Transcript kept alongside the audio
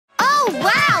Oh,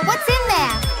 wow! What's in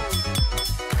there?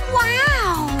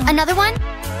 Wow! Another one?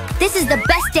 This is the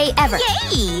best day ever.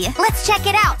 Yay! Let's check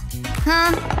it out.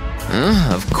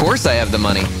 Of course I have the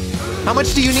money. How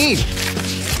much do you need?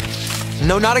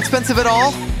 No, not expensive at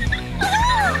all?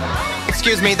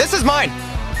 Excuse me, this is mine.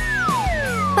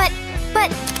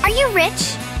 But, are you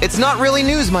rich? It's not really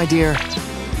news, my dear.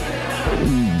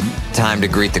 Time to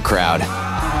greet the crowd. Oh,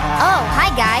 hi,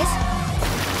 guys.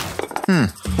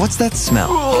 What's that smell?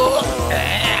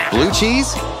 Blue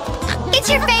cheese? It's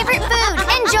your favorite food.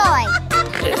 Enjoy.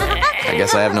 I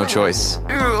guess I have no choice.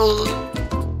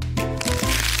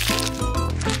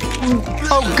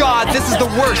 Oh God, this is the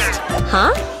worst!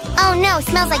 Huh? Oh no,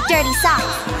 smells like dirty socks.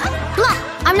 Look,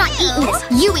 I'm not eating this.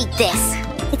 You eat this.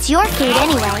 It's your food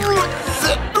anyway.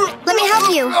 Let me help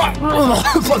you.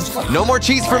 No more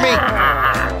cheese for me!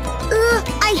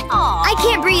 I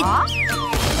can't breathe.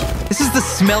 This is the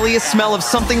smelliest smell of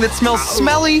something that smells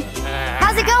smelly!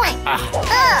 How's it going?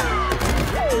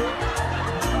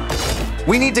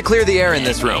 We need to clear the air in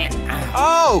this room.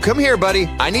 Oh, come here, buddy.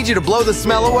 I need you to blow the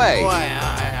smell away.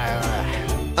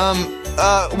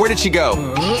 Where did she go?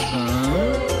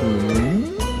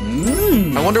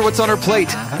 I wonder what's on her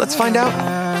plate. Let's find out.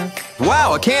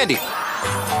 Wow, a candy.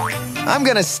 I'm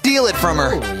gonna steal it from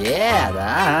her.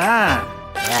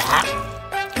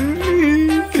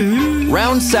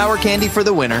 Round sour candy for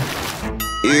the winner.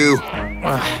 Ew.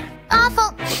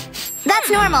 Awful. That's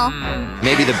normal.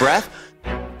 Maybe the breath?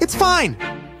 It's fine.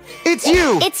 It's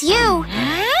you. It's you.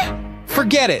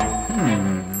 Forget it.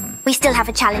 We still have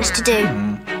a challenge to do.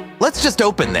 Let's just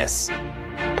open this.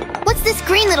 What's this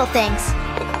green little things?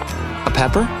 A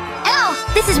pepper? Oh,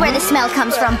 this is where the smell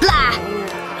comes from. Blah!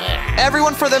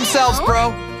 Everyone for themselves,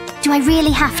 bro. Do I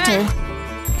really have to?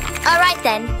 All right,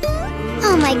 then.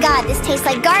 Oh my God, this tastes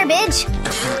like garbage.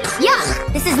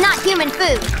 Yuck, this is not human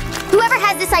food. Whoever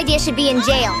has this idea should be in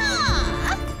jail.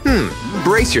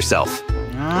 Brace yourself.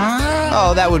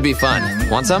 Oh, that would be fun.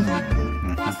 Want some?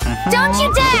 Don't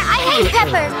you dare! I hate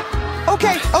peppers!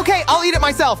 Okay, I'll eat it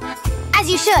myself. As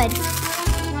you should.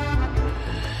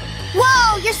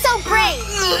 Whoa, you're so brave!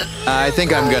 I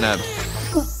think I'm gonna...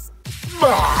 Call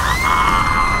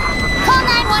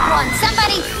 911,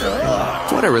 somebody!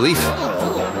 What a relief.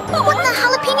 What the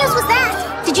jalapenos was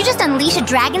that? Did you just unleash a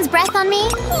dragon's breath on me?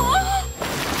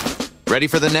 Ready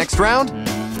for the next round?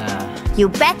 You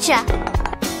betcha.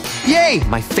 Yay,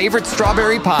 my favorite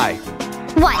strawberry pie.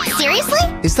 What, seriously?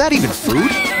 Is that even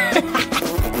food?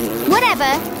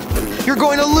 Whatever. You're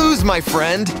going to lose, my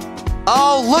friend.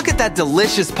 Oh, look at that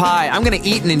delicious pie. I'm gonna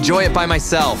eat and enjoy it by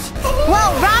myself.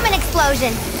 Whoa, ramen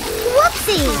explosion.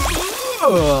 Whoopsie.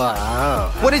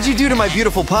 What did you do to my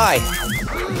beautiful pie?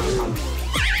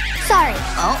 Sorry,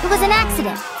 it was an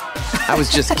accident. I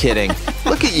was just kidding.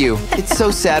 Look at you. It's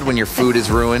so sad when your food is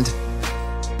ruined.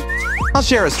 I'll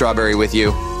share a strawberry with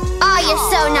you. Oh, you're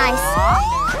so nice.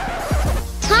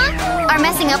 Huh? Are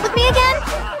messing up with me again?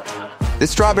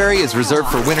 This strawberry is reserved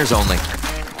for winners only.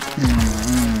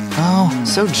 Oh,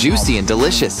 so juicy and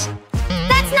delicious.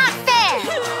 That's not fair!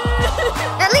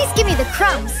 At least give me the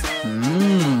crumbs.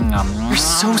 You're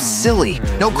so silly.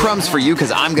 No crumbs for you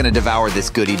because I'm gonna devour this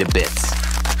goodie to bits.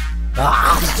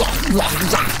 Fine,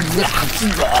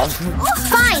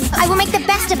 I will make the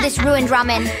best of this ruined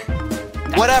ramen.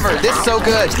 Whatever, this is so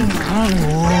good.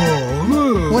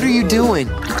 What are you doing?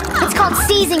 It's called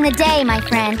seizing the day, my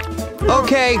friend.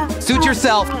 Okay, suit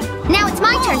yourself. Now it's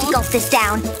my turn to gulp this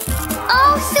down.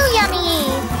 Oh, so yummy!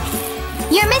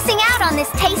 You're missing out on this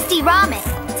tasty ramen.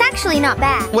 It's actually not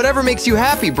bad. Whatever makes you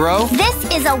happy, bro. This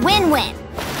is a win-win.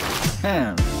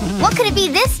 What could it be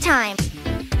this time?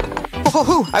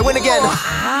 Oh, I win again.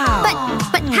 But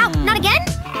how? Not again?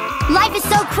 Life is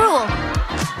so cruel.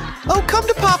 Oh, come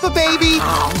to Papa, baby.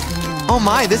 Oh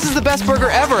my, this is the best burger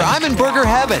ever. I'm in burger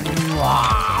heaven.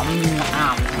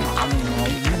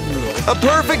 A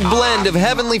perfect blend of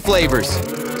heavenly flavors.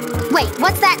 Wait,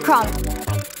 what's that crawling?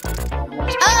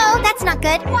 Uh-oh, that's not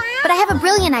good. But I have a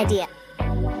brilliant idea.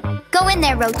 Go in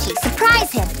there, Rochi.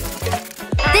 Surprise him.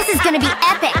 This is gonna be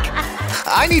epic.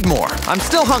 I need more. I'm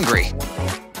still hungry.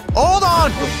 Hold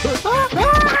on!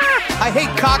 I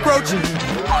hate cockroaches.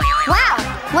 Wow,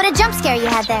 what a jump scare you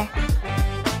had there.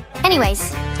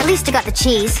 Anyways, at least I got the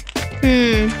cheese.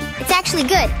 It's actually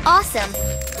good. Awesome.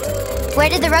 Where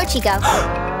did the Rochi go?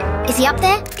 Is he up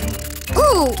there?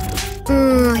 Ooh,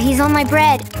 he's on my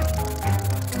bread.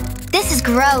 This is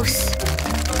gross.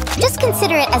 Just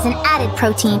consider it as an added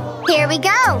protein. Here we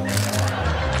go.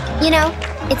 You know,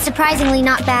 it's surprisingly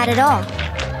not bad at all.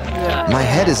 My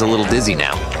head is a little dizzy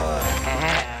now.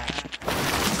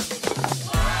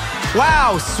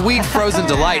 Wow, sweet frozen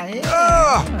delight.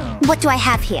 Ugh. What do I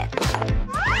have here?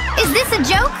 Is this a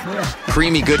joke?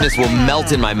 Creamy goodness will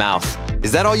melt in my mouth.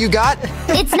 Is that all you got?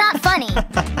 It's not funny.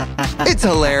 It's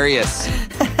hilarious.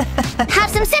 Have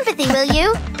some sympathy, will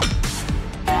you?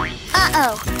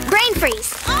 Uh-oh. Brain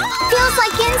freeze. Feels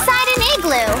like inside an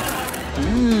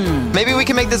igloo. Maybe we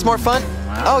can make this more fun?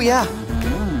 Oh, yeah.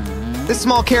 This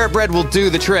small carrot bread will do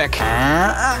the trick.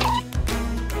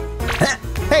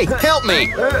 Hey, help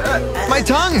me! My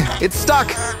tongue! It's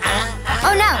stuck!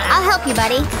 Oh no, I'll help you,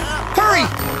 buddy. Hurry!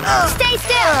 Stay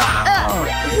still!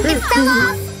 It fell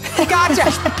off! Gotcha!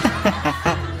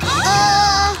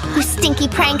 You stinky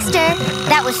prankster.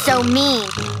 That was so mean.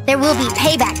 There will be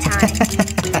payback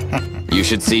time. You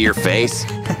should see your face.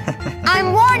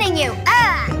 I'm warning you!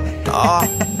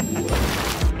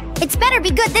 It's better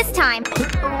be good this time.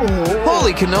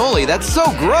 Holy cannoli, that's so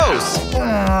gross!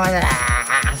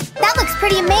 That looks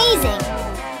pretty amazing.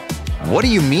 What do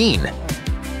you mean?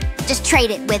 Just trade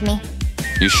it with me.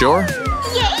 You sure?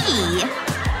 Yay!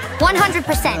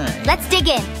 100%. Let's dig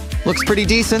in. Looks pretty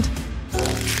decent.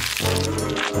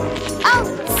 Oh,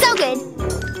 so good.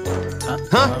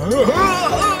 Huh?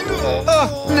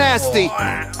 Ugh, nasty.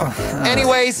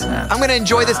 Anyways, I'm gonna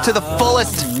enjoy this to the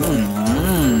fullest.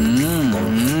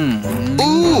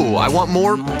 Ooh, I want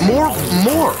more.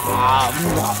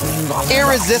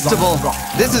 Irresistible.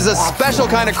 This is a special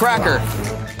kind of cracker.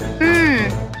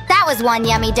 That was one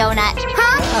yummy donut.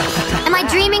 Huh? Am I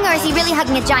dreaming or is he really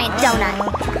hugging a giant donut?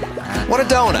 What a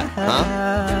donut,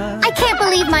 huh? I can't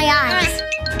believe my eyes.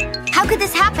 How could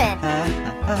this happen?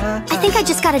 I think I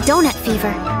just got a donut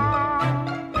fever.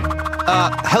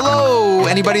 Hello?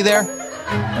 Anybody there?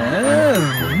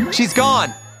 She's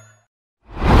gone.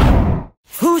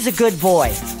 Who's a good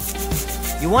boy?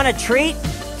 You want a treat?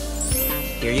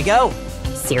 Here you go.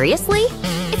 Seriously?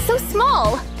 It's so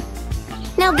small.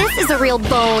 Now this is a real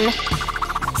bone.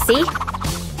 See?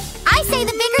 I say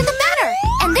the bigger the better.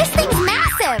 And this thing's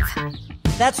massive.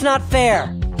 That's not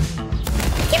fair.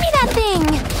 Give me that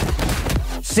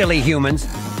thing. Silly humans.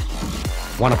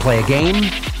 Want to play a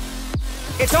game?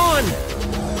 It's on!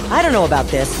 I don't know about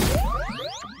this.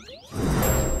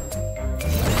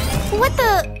 What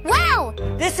the? Wow!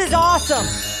 This is awesome!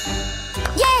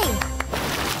 Yay!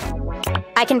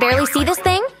 I can barely see this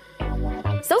thing.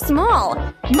 So small.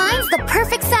 Mine's the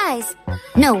perfect size.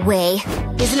 No way.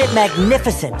 Isn't it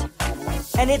magnificent?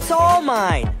 And it's all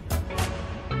mine.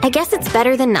 I guess it's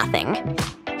better than nothing.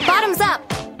 Bottoms up.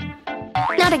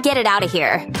 Now to get it out of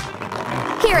here.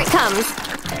 Here it comes.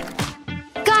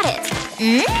 Got it.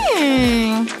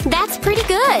 That's pretty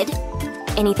good.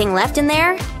 Anything left in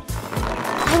there?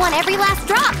 I want every last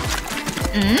drop.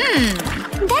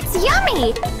 That's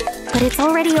yummy. But it's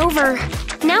already over.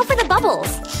 Now for the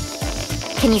bubbles.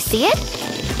 Can you see it?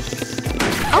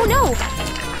 Oh no!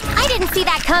 I didn't see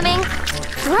that coming.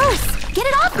 Gross! Get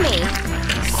it off me.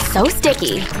 So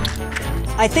sticky.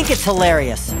 I think it's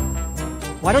hilarious.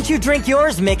 Why don't you drink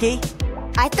yours, Mickey?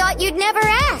 I thought you'd never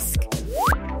ask.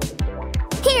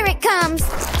 Here it comes.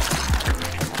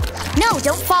 No,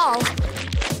 don't fall.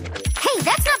 Hey,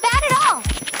 that's not bad at all.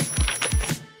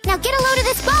 Now get a load of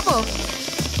this bubble.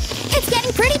 It's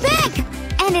getting pretty big.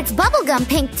 And it's bubblegum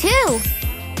pink, too.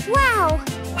 Wow.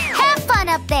 Have fun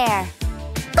up there.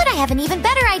 But I have an even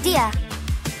better idea.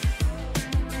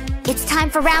 It's time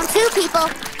for round 2, people.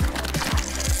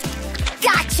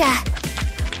 Gotcha.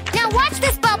 Now watch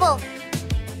this bubble.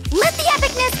 Let the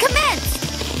epicness commence.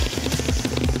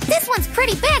 This one's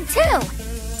pretty big, too.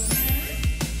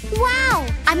 Wow.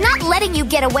 I'm not letting you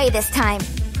get away this time.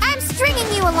 I'm stringing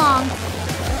you along.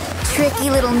 Tricky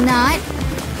little knot.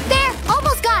 There,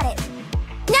 almost got it.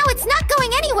 Now it's not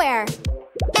going anywhere.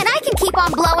 And I can keep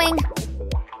on blowing.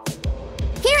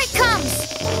 Here it comes.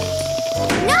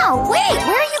 No, wait,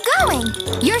 where are you going?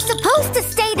 You're supposed to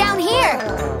stay down here.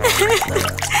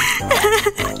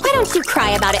 Why don't you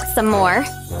cry about it some more?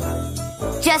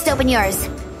 Just open yours.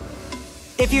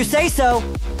 If you say so.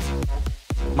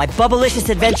 My bubblicious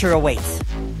adventure awaits.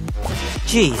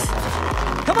 Jeez.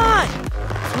 Come on!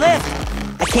 Lift!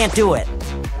 I can't do it.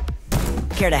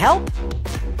 Care to help?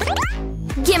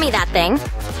 Gimme that thing.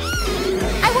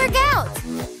 I work out.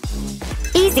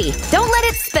 Easy. Don't let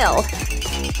it spill.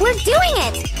 We're doing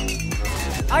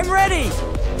it. I'm ready!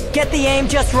 Get the aim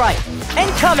just right.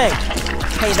 Incoming!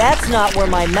 Hey, that's not where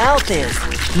my mouth is.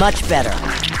 Much better.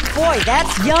 Boy,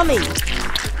 that's yummy!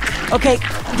 Okay,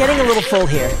 getting a little full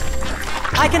here.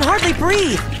 I can hardly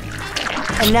breathe!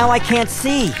 And now I can't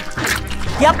see.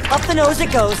 Yep, up the nose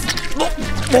it goes.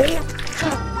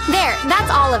 There,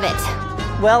 that's all of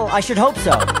it. Well, I should hope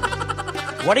so.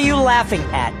 What are you laughing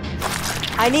at?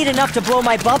 I need enough to blow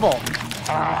my bubble.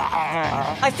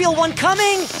 I feel one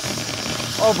coming!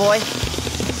 Oh boy.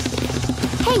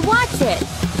 Hey, watch it!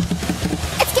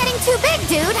 It's getting too big,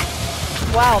 dude!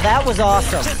 Wow, that was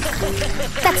awesome.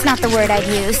 That's not the word I'd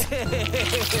use.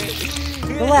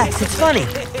 Relax, it's funny.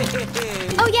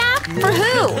 Oh yeah? For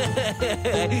who?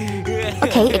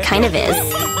 Okay, it kind of is.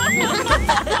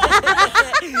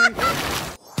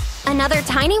 Another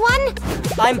tiny one?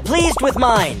 I'm pleased with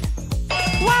mine.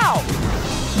 Wow!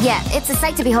 Yeah, it's a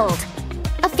sight to behold.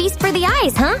 A feast for the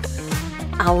eyes, huh?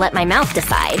 I'll let my mouth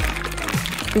decide.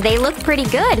 They look pretty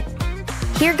good.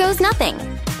 Here goes nothing.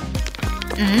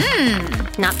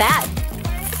 Not bad.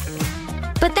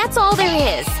 But that's all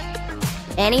there is.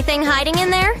 Anything hiding in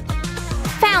there?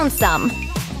 Found some.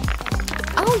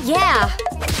 Oh yeah.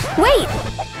 Wait!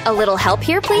 A little help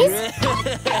here, please?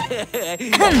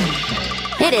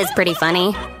 It is pretty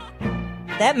funny.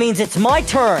 That means it's my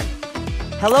turn.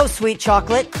 Hello, sweet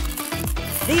chocolate.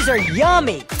 These are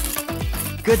yummy.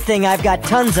 Good thing I've got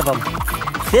tons of them.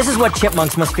 This is what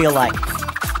chipmunks must feel like.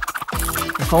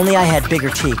 If only I had bigger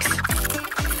cheeks.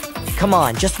 Come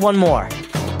on, just one more.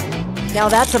 Now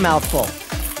that's a mouthful.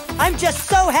 I'm just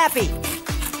so happy.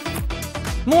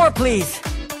 More, please.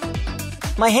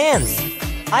 My hands.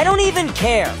 I don't even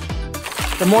care.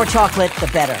 The more chocolate, the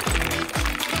better.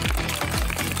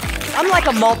 I'm like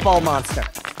a malt ball monster.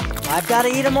 I've got to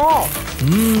eat them all.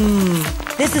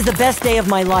 This is the best day of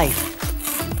my life.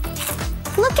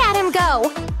 Look at him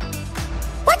go!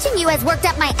 Watching you has worked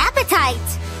up my appetite!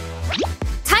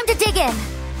 Time to dig in.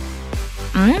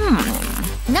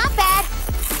 Not bad.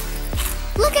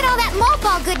 Look at all that malt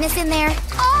ball goodness in there.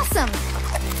 Awesome!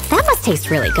 That must taste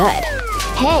really good.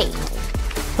 Hey.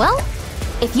 Well,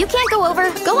 if you can't go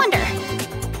over, go under.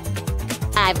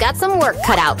 I've got some work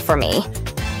cut out for me.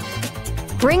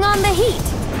 Bring on the heat.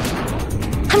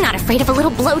 I'm not afraid of a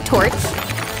little blowtorch.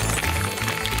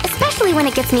 Especially when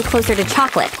it gets me closer to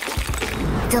chocolate.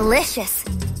 Delicious.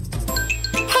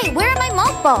 Hey, where are my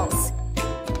malt balls?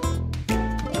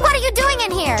 What are you doing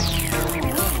in here?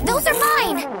 Those are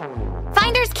mine!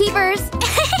 Finders keepers.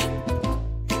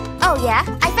 Oh yeah,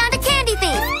 I found a candy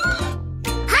thief!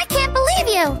 I can't believe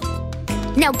you!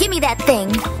 Now give me that thing.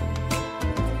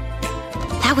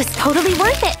 That was totally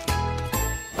worth it.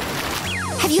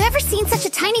 Have you ever seen such a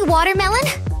tiny watermelon?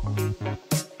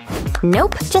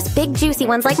 Nope, just big juicy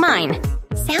ones like mine.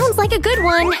 Sounds like a good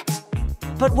one.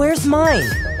 But where's mine?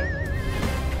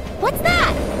 What's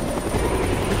that?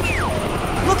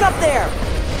 Look up there!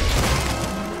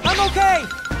 I'm okay!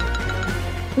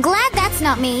 Glad that's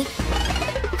not me.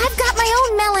 I've got my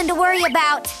own melon to worry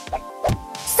about.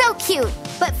 So cute,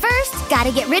 but first,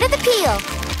 gotta get rid of the peel.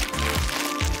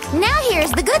 Now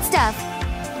here's the good stuff.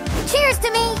 Cheers to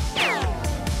me.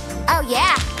 Oh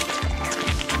yeah.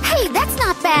 Hey, that's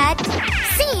not bad.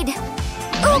 Seed.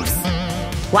 Oops.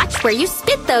 Watch where you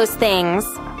spit those things.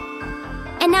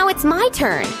 And now it's my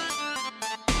turn.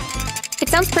 It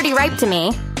sounds pretty ripe to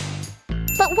me.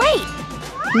 But wait!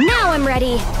 Now I'm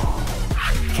ready.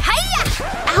 Hi-ya!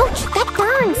 Ouch, that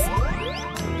burns.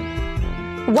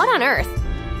 What on earth?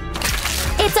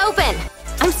 It's open!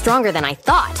 I'm stronger than I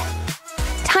thought.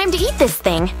 Time to eat this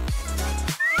thing.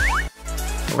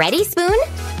 Ready, Spoon?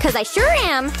 'Cause I sure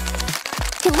am.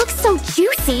 It looks so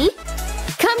juicy.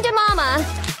 Come to Mama.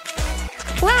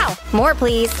 Wow, more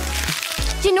please.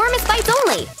 Ginormous bites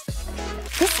only.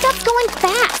 This stuff's going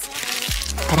fast.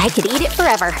 But I could eat it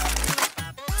forever.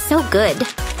 So good.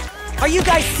 Are you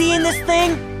guys seeing this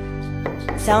thing?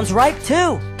 Sounds ripe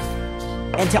too.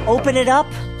 And to open it up,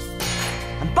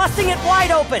 I'm busting it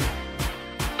wide open.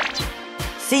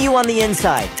 See you on the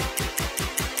inside.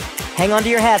 Hang on to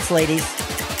your hats, ladies.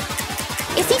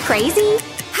 Is he crazy?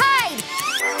 Hide!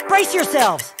 Brace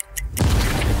yourselves!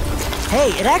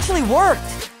 Hey, it actually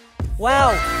worked!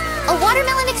 Wow. A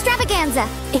watermelon extravaganza.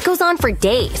 It goes on for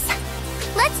days.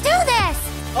 Let's do this!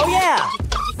 Oh yeah!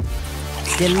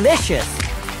 Delicious!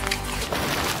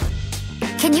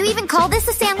 Can you even call this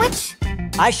a sandwich?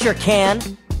 I sure can.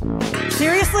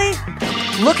 Seriously?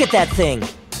 Look at that thing.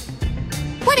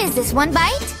 What is this, one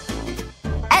bite?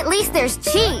 At least there's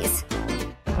cheese.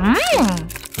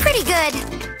 Pretty good.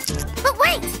 But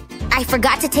wait! I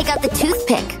forgot to take out the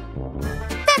toothpick.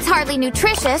 That's hardly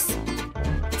nutritious.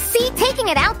 See, taking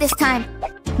it out this time.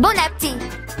 Bon appetit.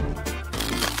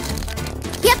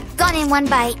 Yep, gone in one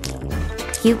bite.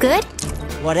 You good?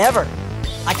 Whatever.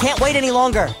 I can't wait any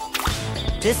longer.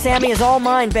 This Sammy is all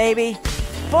mine, baby.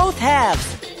 Both halves.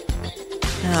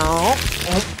 No.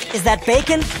 Is that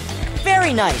bacon?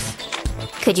 Very nice.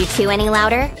 Could you chew any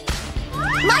louder?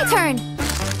 My turn!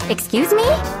 Excuse me?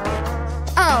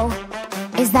 Oh,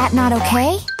 is that not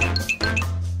okay?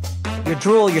 Your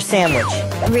drool, your sandwich.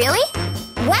 Really?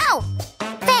 Wow!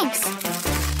 Thanks!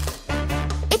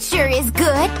 It sure is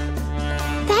good.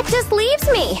 That just leaves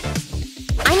me.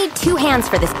 I need 2 hands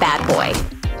for this bad boy.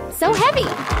 So heavy.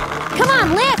 Come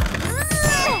on, lift.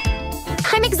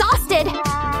 I'm exhausted.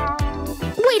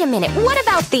 Wait a minute, what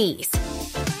about these?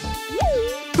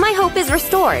 My hope is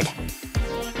restored.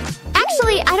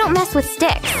 Actually, I don't mess with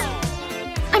sticks.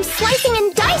 I'm slicing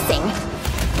and dicing.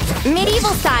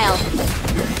 Medieval style.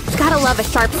 Gotta love a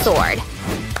sharp sword.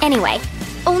 Anyway,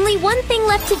 only one thing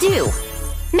left to do.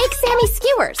 Make Sammy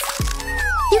skewers.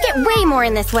 You get way more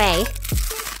in this way.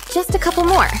 Just a couple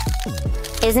more.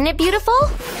 Isn't it beautiful?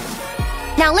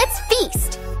 Now let's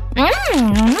feast.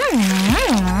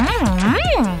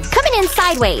 Coming in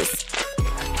sideways.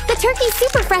 The turkey's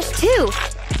super fresh too.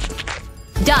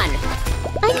 Done.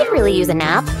 I could really use a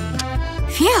nap.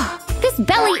 Phew, this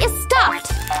belly is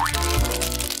stuffed.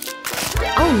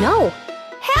 Oh no.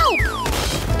 Help!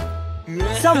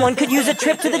 Someone could use a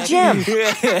trip to the gym.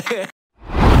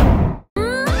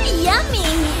 Yummy!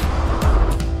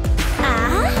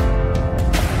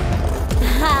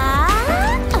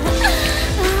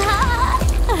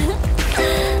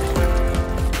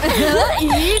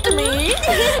 Eat me!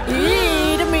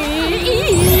 Eat me!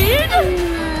 Eat!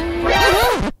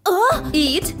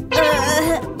 Eat?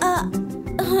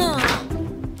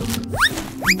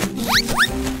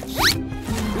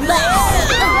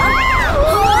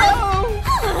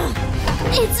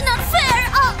 It's not fair!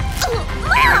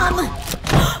 Mom!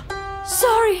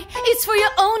 Sorry, it's for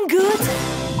your own good.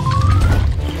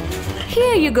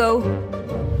 Here you go.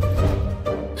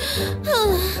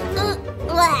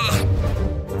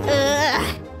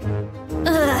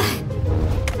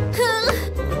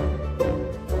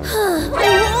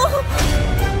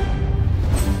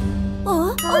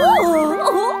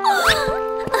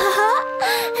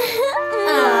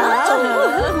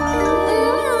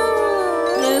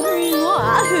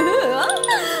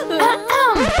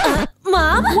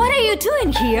 Mom? What are you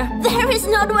doing here? There is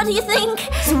not what you think.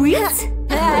 Sweets?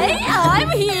 Hey, I'm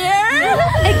here!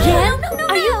 Again? No,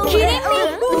 are you kidding me?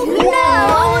 No!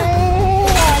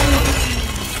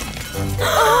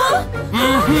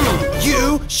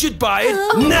 You should buy it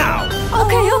now!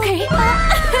 Okay.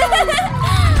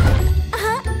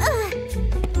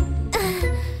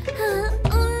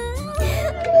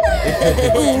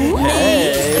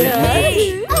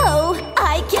 Hey. Oh,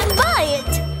 I can buy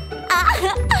it!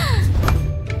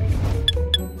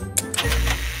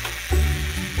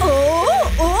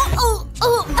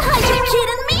 Are you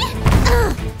kidding me?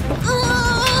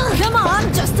 Come on,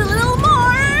 just a little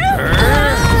more!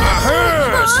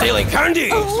 Stealing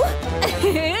candies!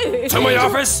 To my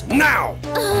office now!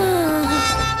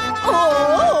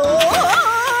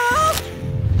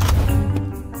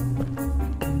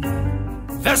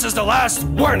 This is the last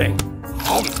warning!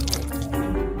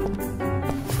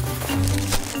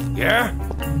 Yeah?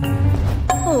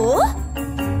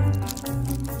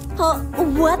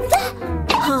 What the?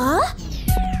 Huh?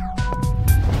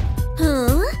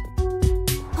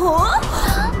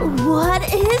 What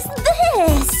is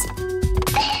this?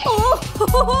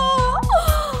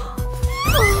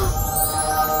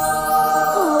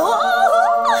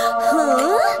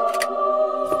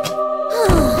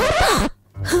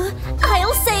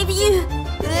 I'll save you!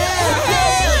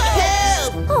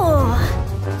 Help!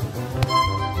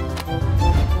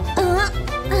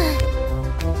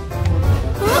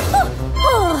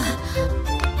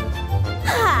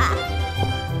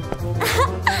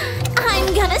 I'm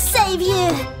gonna save you!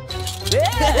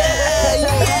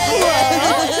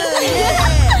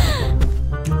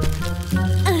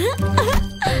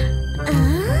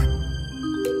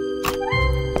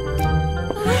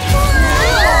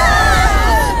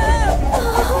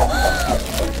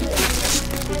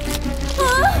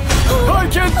 I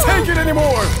can't take it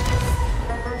anymore!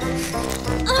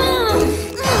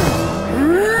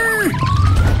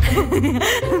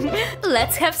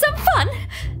 Let's have some fun!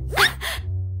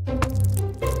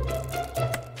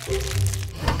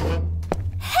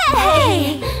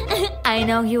 Hey! I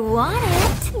know you want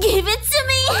it. Give it to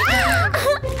me!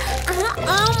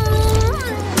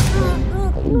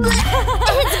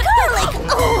 It's garlic!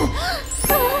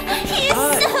 He's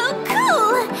so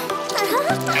cool!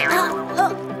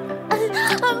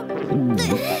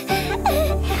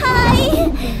 Hi!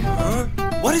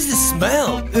 What is this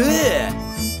smell? Ugh.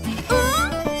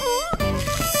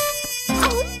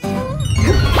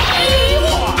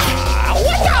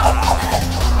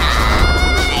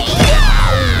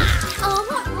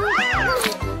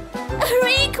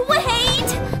 Rick, wait!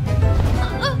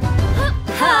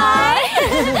 Hi!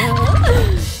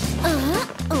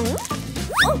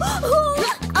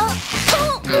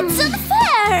 It's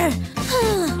unfair!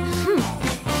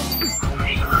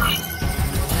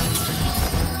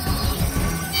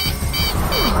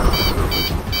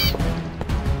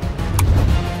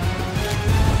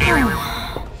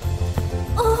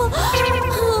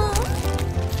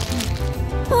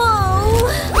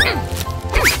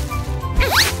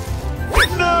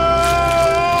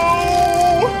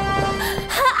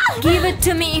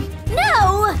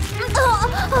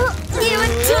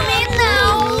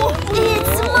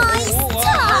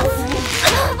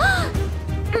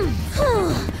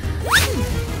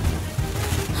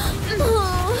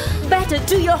 better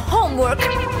do your homework.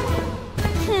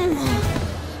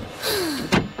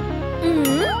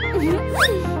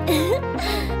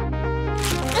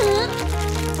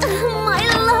 My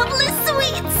lovely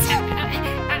sweets.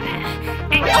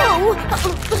 Oh.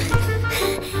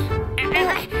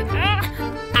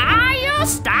 Are you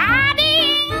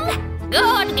studying?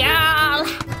 Good girl.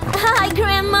 Hi,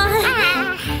 Grandma. Huh?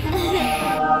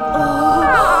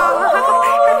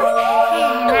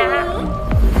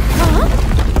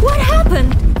 What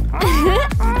happened?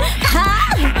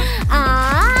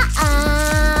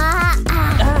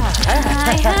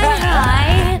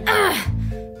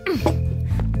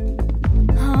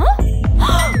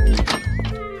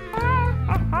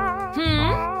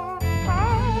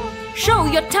 Show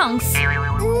your tongues.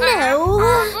 No.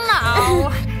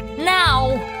 No. Now.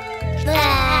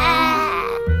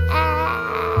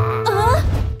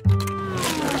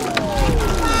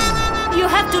 You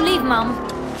have to leave, Mom.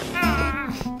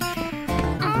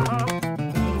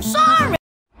 Sorry.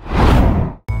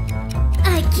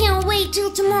 I can't wait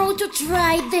till tomorrow to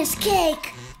try this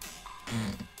cake.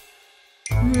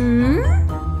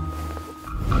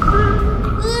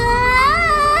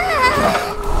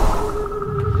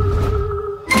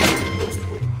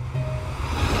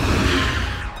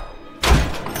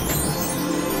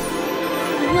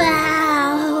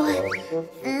 Wow.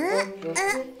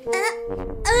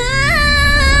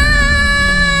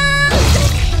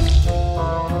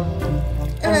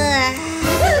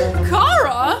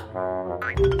 Cara?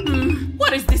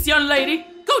 What is this, young lady?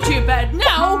 Go to your bed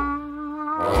now!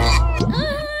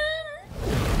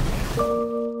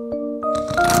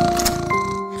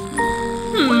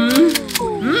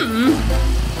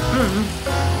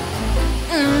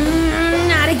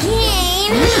 Not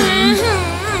again.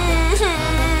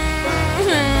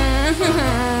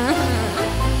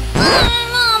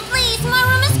 Mom, please, my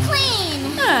room is clean.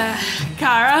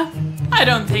 Cara? I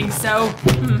don't think so.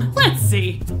 Let's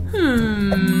see.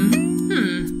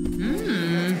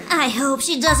 I hope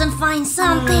she doesn't find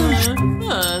something.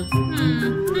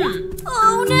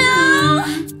 Oh no!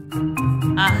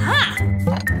 Aha!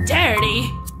 Dirty!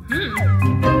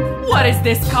 What is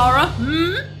this, Cara?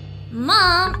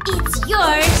 Mom, it's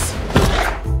yours.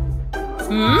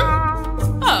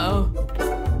 Oh.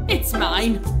 It's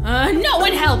mine. No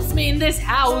one helps me in this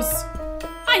house.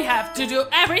 I have to do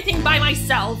everything by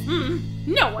myself.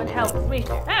 No one helps me,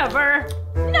 ever.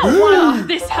 No one.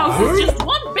 This house is just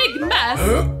one big mess.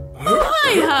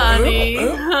 Hi, honey.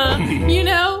 You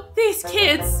know, these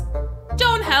kids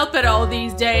don't help at all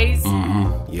these days.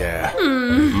 Yeah.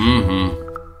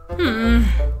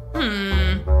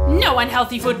 No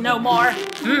unhealthy food no more.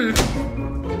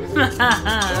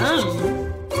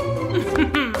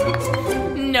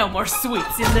 No more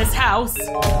sweets in this house.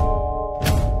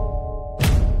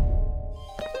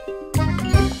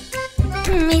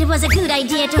 It was a good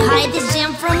idea to hide this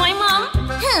gem from my mom.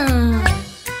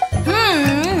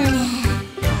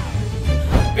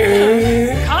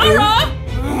 Cara!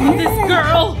 This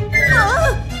girl!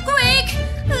 Quick!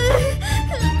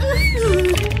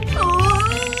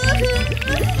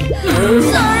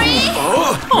 Sorry!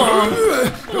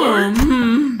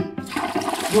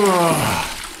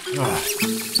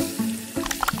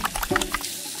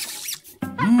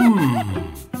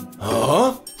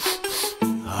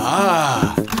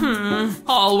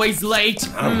 Always late.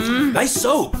 Nice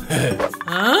soap.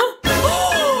 Huh?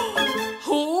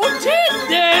 Who did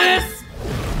this?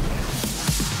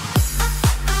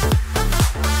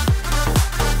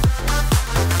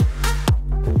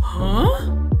 Huh?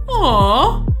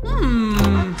 Oh.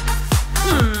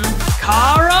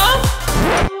 Cara?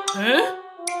 Huh?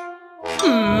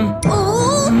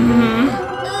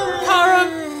 Cara,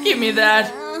 give me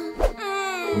that.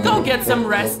 Go get some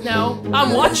rest now.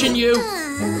 I'm watching you.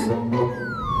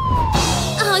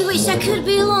 I wish I could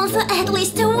be alone for at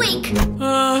least a week.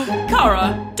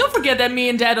 Cara, don't forget that me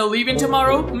and Dad are leaving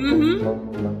tomorrow.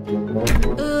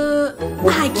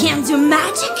 I can't do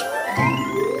magic.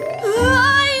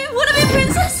 I wanna be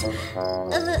princess.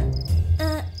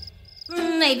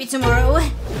 Maybe tomorrow.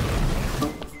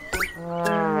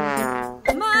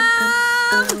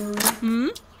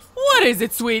 Mom! What is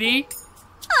it, sweetie?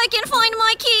 I can find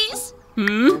my keys.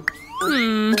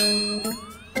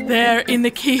 They're in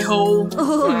the keyhole.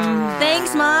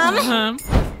 Thanks, Mom. Mom,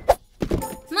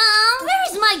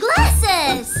 where's my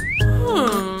glasses?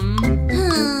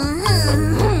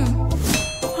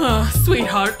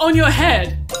 Sweetheart, on your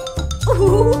head.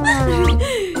 Mom,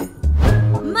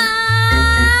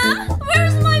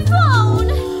 where's my phone?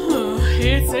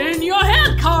 It's in your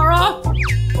head, Cara.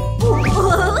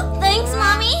 Thanks,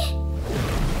 Mommy.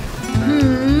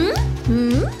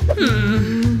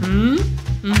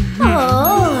 Oh.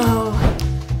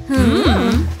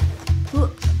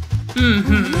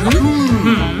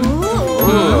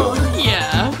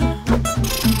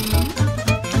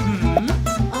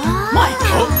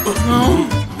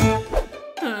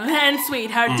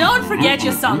 sweetheart, don't forget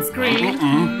your sunscreen.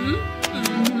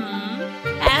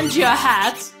 And your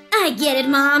hat. I get it,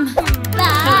 Mom.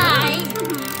 Bye.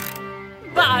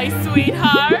 Bye,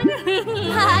 sweetheart.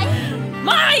 Bye.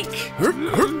 Mike!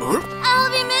 I'll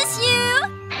miss you.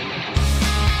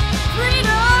 Freedom!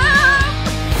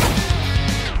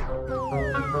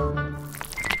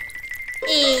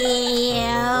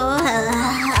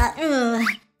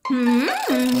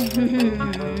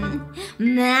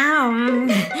 Now.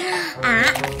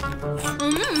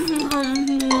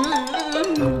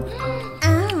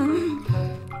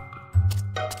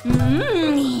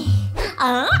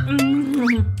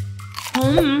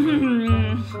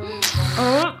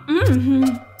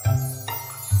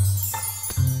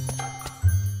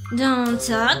 Don't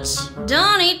touch,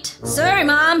 don't eat. Sorry,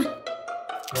 Mom.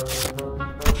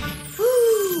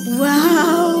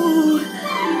 Wow.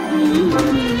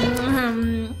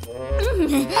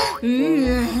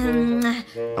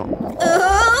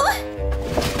 Oh!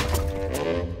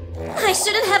 I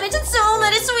shouldn't have eaten so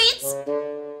many sweets.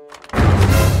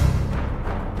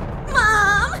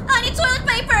 Mom, I need toilet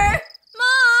paper.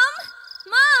 Mom!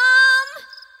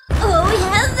 Oh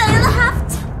yes, they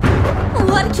left.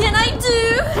 What can I do?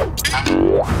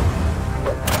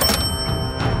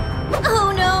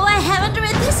 Oh no, I haven't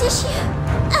read this issue.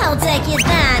 I'll take it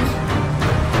then.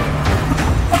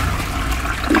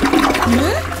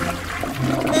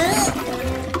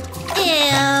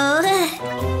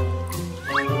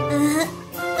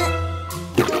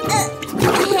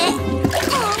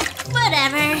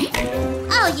 Whatever.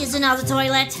 I'll use another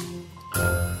toilet.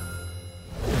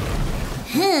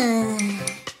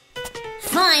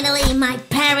 Finally, my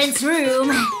parents'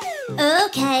 room.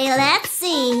 Okay, let's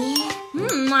see.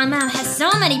 My mom has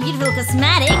so many beautiful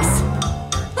cosmetics.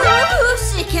 Ooh,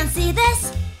 she can see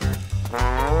this.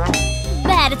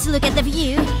 Better to look at the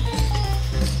view.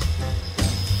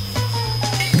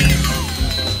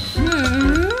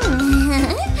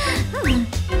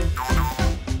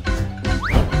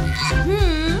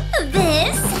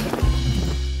 This.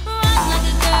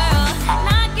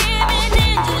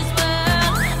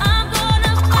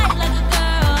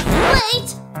 Wait,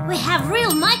 we have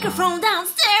real microphone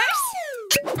downstairs.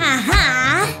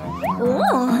 Aha.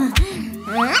 Ooh.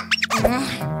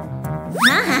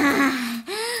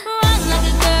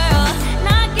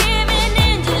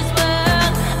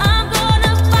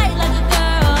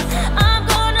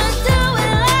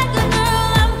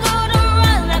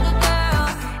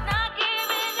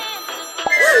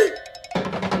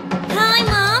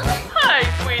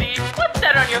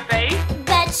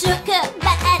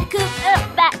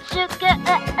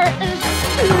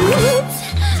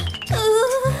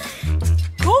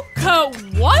 Coco,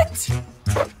 what?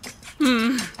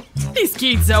 These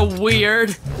kids are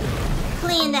weird.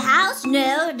 Clean the house?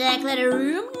 No. Declare the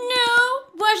room? No.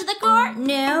 Wash the car?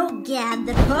 No. Get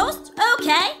the post?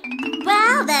 Okay.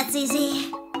 Well, that's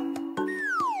easy.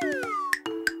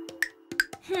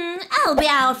 I'll be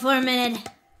out for a minute.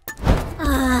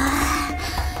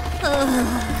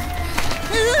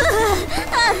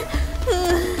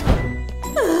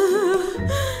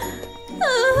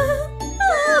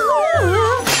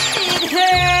 It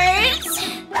hurts.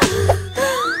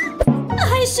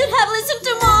 I should have listened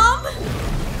to Mom.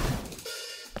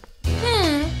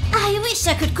 I wish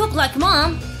I could cook like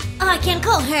Mom. I can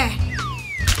call her.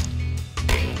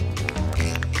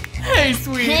 Hey,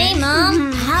 sweetie. Hey,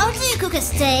 Mom. How do you cook a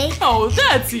steak? Oh,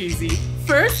 that's easy.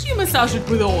 First, you massage it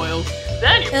with oil.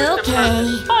 Then you put some herbs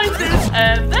and spices,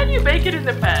 and then you bake it in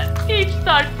the pan. Each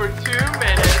side for 2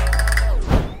 minutes.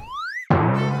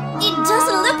 It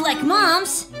doesn't look like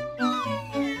Mom's.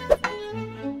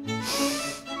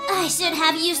 I should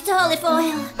have used olive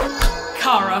oil.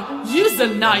 Kara, use a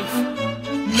knife.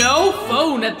 No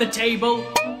phone at the table.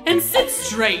 And sit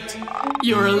straight.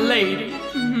 You're a lady.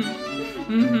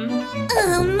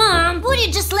 Oh, Mom, would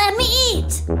you just let me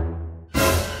eat?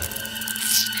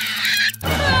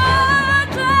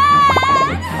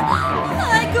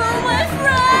 I got my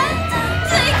friend!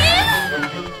 Take it!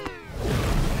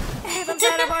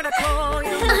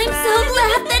 I'm so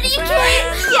glad that you came!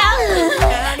 Yeah!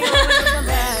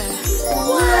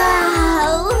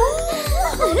 Wow!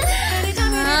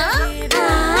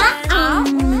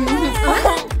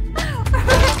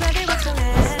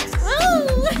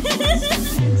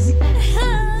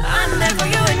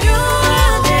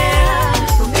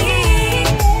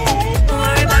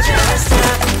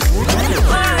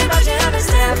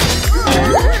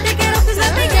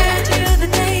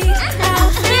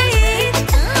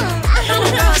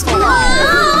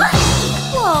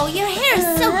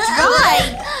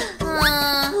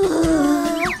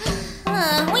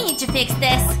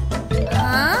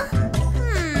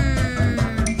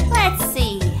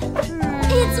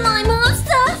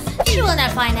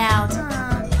 gonna find out.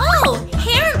 Oh,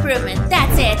 hair improvement.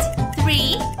 That's it.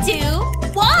 3, 2,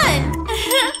 1.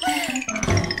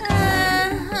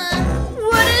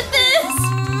 What is this?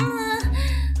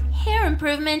 Hair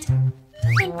improvement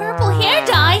and purple hair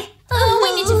dye. Oh,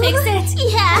 we need to fix it.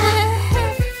 Yeah.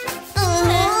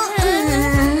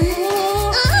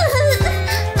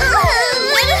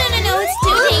 No, it's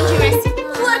too dangerous.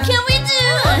 What can we do?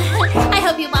 I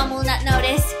hope your mom will not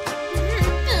notice.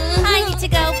 I need to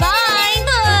go. Bye.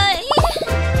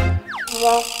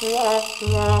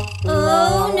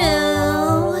 Oh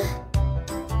no.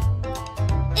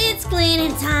 It's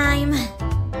cleaning time.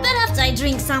 But after I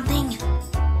drink something.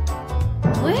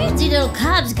 Where did all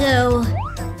cobs go?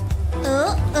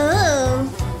 Oh.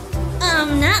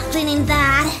 I'm not cleaning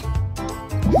that.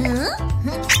 Huh?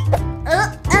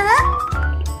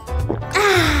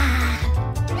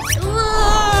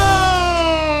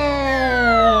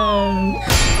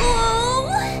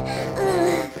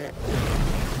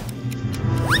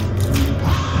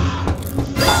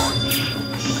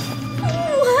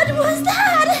 What was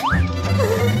that?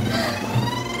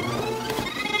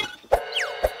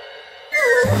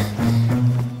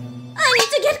 I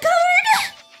need to get covered.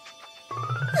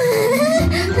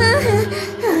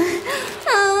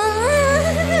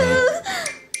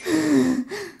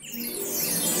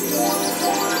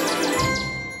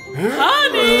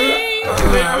 Honey!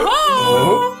 We're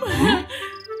home!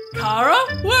 Kara,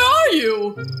 where are you?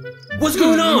 What's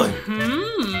going on?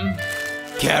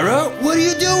 Kara, what are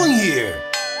you doing here?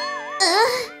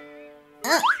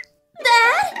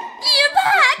 Dad, you're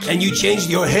back! And you changed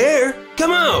your hair?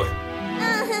 Come out!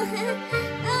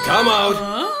 Come out!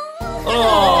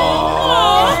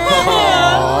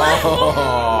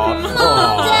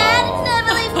 Dad,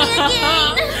 never leave me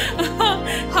again!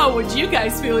 How would you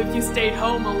guys feel if you stayed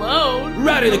home alone?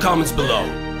 Write in the comments below.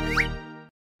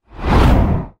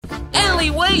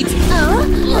 Ellie, wait!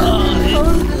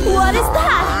 What is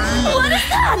that? What is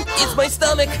that? It's my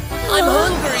stomach. I'm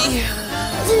hungry.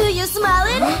 Do you smell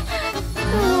it?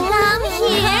 I'm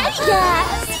here.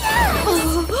 Yes.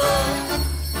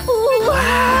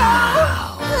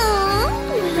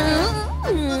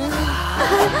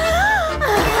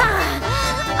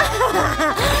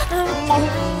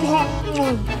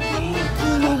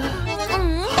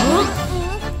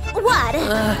 What?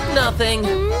 Nothing.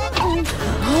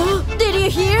 Did you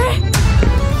hear?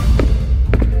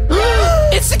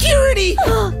 It's security!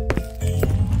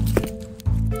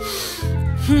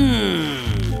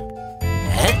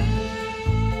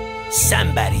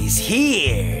 Somebody's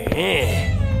here.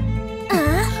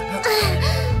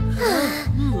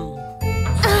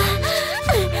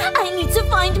 I need to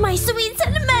find my sweets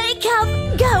and makeup.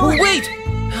 Go. Wait!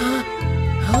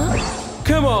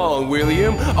 Come on,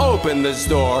 William. Open this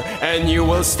door and you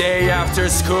will stay after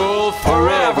school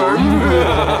forever.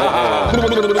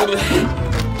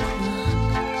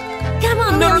 Come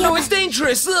on, No, William. no, it's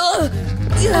dangerous!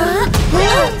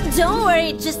 Don't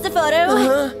worry, just a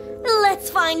photo. Let's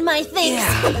find my things.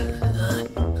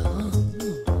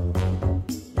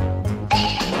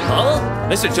 Huh?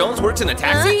 Mr. Jones works in a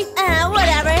taxi?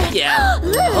 Whatever. Yeah.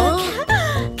 Look.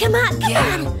 Come on, come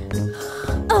on.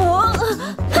 Oh.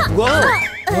 Whoa!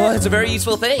 Oh, it's a very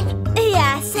useful thing.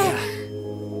 Yes.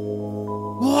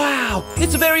 Wow!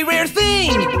 It's a very rare thing!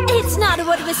 It's not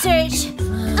what we search.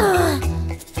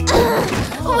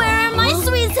 Where are my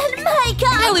sweets and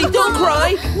makeup? Ellie, don't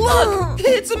cry! Look!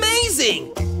 It's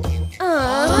amazing!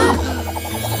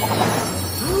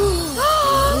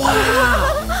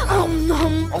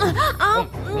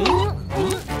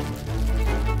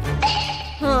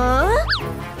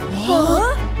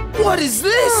 What is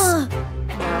this?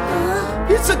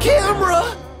 It's a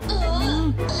camera!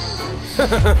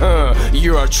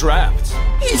 You are trapped.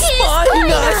 He's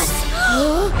spying us!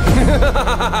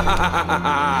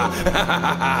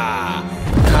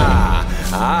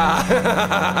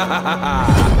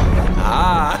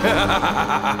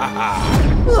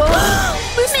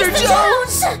 Mr.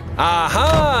 Jones!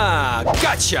 Aha!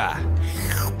 Gotcha!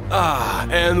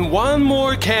 And one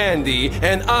more candy,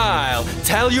 and I'll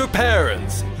tell your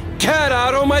parents. Get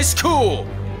out of my school!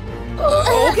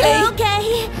 Okay.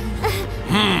 Okay.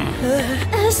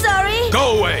 Sorry.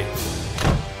 Go away!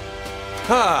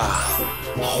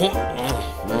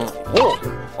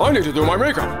 I need to do my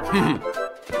makeup.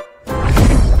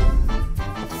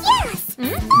 Yes.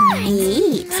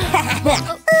 Eat.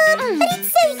 But it's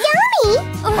so yummy.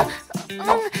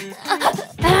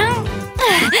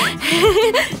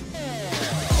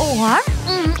 Or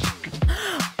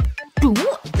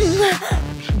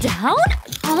down,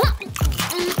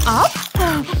 up,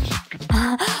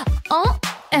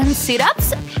 and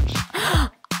sit-ups.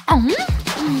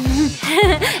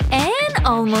 And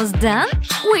almost done.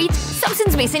 Wait,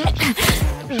 something's missing.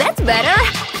 That's better.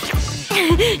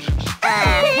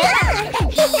 Why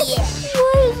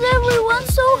is everyone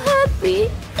so happy?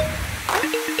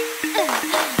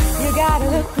 You gotta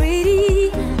look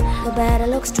pretty, you better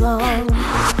look strong.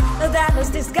 That looks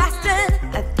disgusting,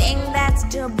 I think that's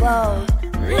too bold.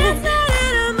 Let's not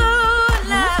in a mood,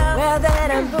 love. Well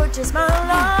then and purchase my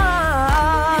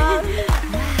love.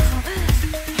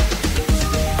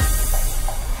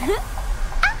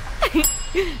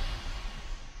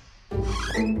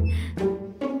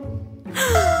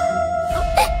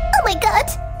 Oh my god!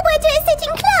 Why do I sit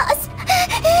in class?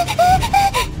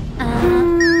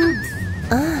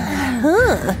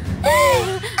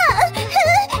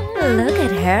 Look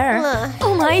at her.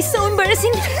 Oh my, so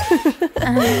embarrassing.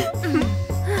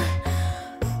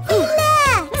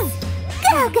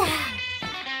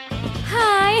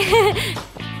 Hi.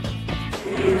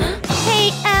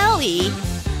 Hey, Allie.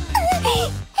 Hey,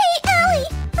 Allie!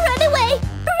 Run away!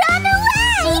 Run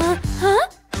away!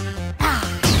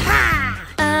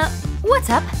 What's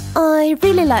up? I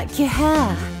really like your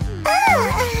hair.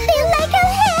 You like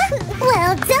our hair?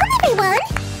 Well done, everyone!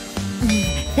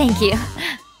 Thank you.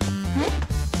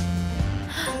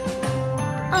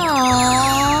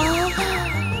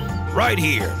 Right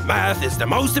here, math is the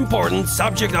most important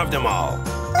subject of them all.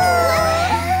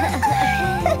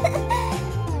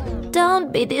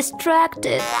 Don't be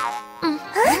distracted.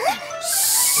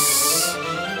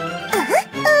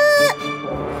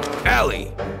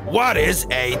 Allie, what is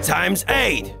 8 times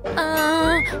 8? Wait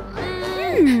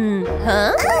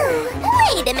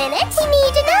a minute, we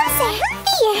need an answer.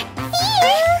 Here.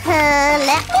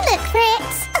 Let me look for it.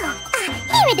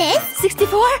 Here it is.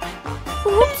 64?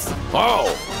 Oops.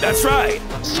 Oh, that's right.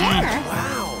 Yeah.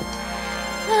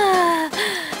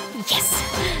 Yes.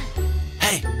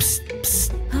 Hey, psst,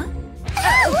 psst.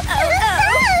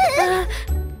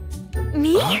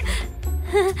 Me?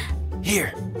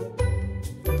 Here.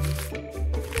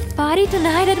 Party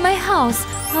tonight at my house.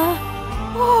 Oh,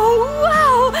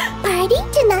 wow! Party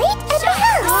tonight at the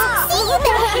house. See you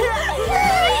there.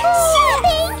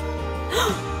 Shopping.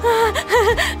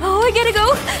 Oh, I gotta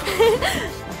go.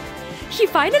 He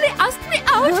finally asked me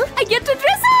out. I get to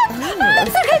dress up. I'm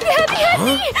so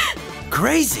happy.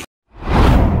 Crazy.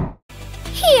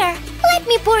 Here, let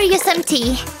me pour you some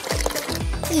tea.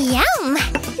 Yum.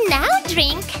 Now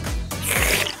drink.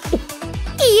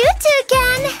 You too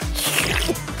can.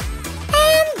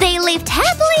 And they lived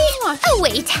happily. Oh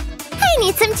wait, I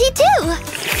need some tea too.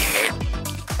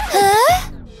 Huh?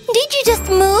 Did you just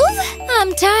move?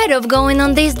 I'm tired of going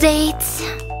on these dates.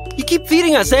 You keep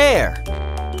feeding us air.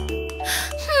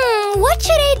 What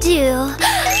should I do?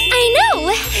 I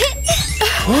know.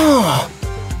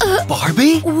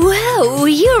 Barbie? Whoa,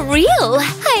 you're real.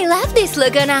 I love this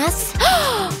look on us.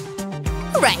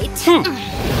 Right.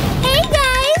 Hey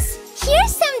guys,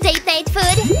 here's some date night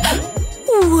food.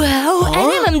 Whoa,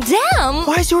 and I'm down.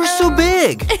 Why is yours so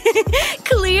big?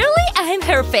 Clearly, I'm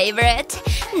her favorite.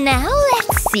 Now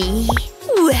let's see.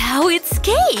 Wow, it's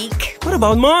cake. What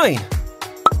about mine?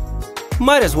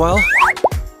 Might as well.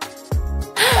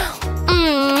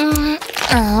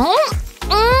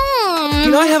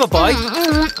 Can I have a bite?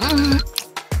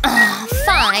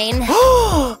 Fine.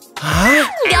 Huh?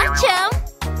 Gotcha.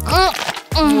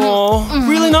 Oh,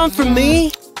 really not for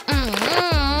me?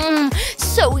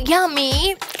 So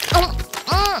yummy.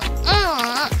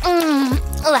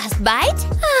 Last bite?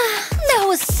 That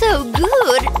was so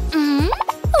good.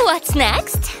 What's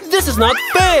next? This is not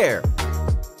fair!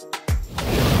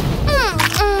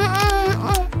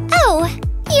 Oh,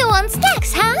 you want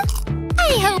snacks, huh?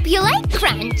 I hope you like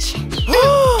crunch.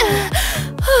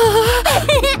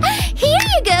 Here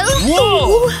you go.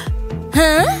 Whoa!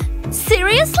 Huh?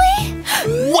 Seriously?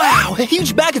 Wow, a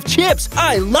huge bag of chips!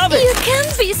 I love it! You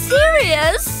can't be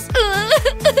serious.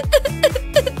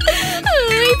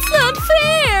 It's not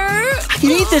fair. I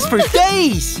can eat this for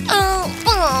days!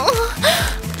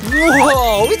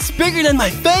 Whoa, it's bigger than my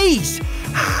face!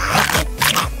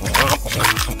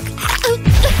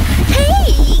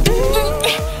 Hey!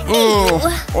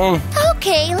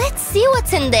 Okay, let's see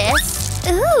what's in this.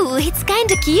 Ooh, it's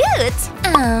kinda cute.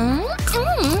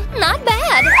 Not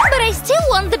bad, but I still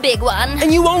want the big one.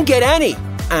 And you won't get any!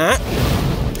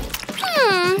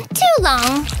 Too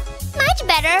long. Much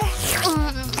better.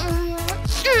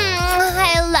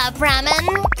 I love ramen.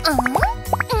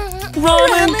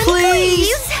 Ramen,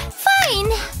 please!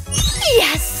 Fine.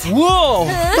 Yes! Whoa!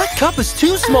 That cup is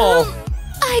too small!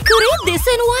 I could eat this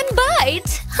in one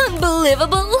bite.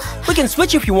 Unbelievable. We can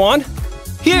switch if you want.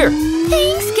 Here!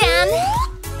 Thanks, Ken.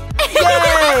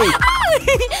 Yay!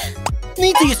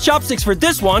 Need to use chopsticks for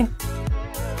this one.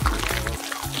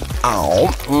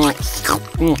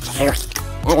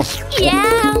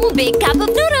 Yeah, big cup of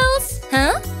noodles.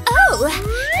 Huh?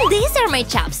 Oh, these are my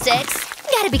chopsticks.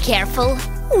 Gotta be careful.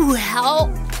 Wow.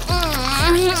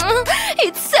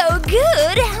 It's so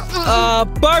good.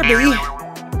 Barbie,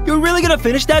 you're really gonna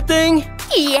finish that thing?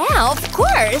 Yeah, of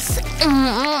course.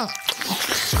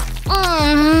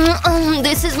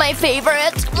 This is my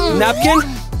favorite. Napkin?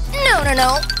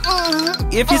 No.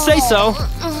 If you say so.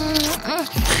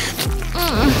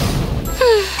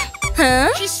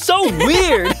 Huh? She's so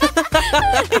weird.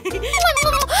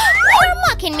 You're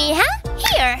mocking me, huh?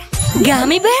 Here.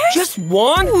 Gummy bears? Just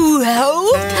one?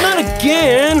 Wow. Not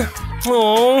again.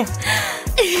 Oh.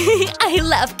 I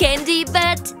love candy,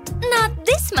 but not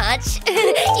this much.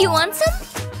 You want some?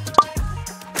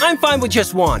 I'm fine with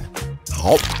just one.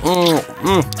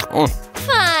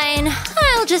 Fine.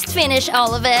 I'll just finish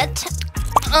all of it.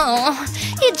 Oh,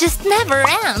 it just never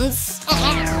ends.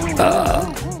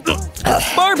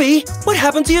 Barbie, what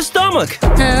happened to your stomach?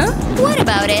 Huh? What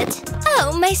about it?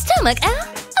 Oh, my stomach, huh?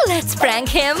 Let's prank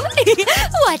him.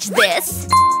 Watch this.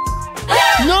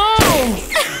 No!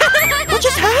 What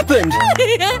just happened?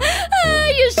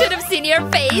 You should have seen your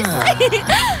face.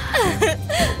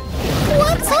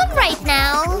 What's on right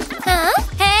now? Huh?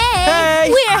 Hey!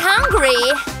 We're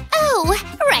hungry. Oh,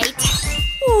 right.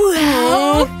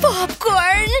 Wow,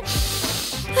 popcorn.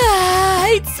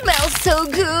 It smells so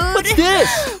good. What's this?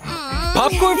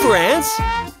 Popcorn for ants?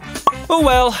 Oh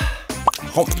well.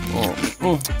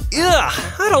 Ugh,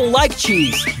 I don't like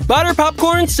cheese. Butter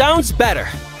popcorn sounds better.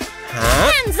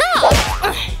 Huh? Hands up!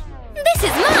 This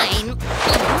is mine.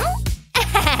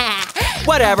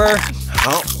 Whatever.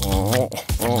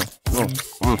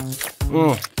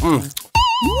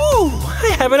 Woo,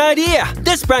 I have an idea.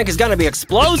 This prank is gonna be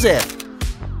explosive.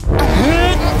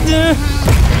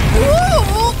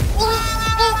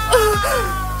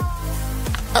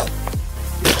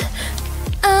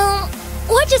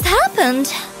 What just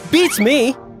happened? Beats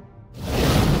me.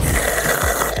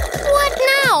 What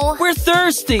now? We're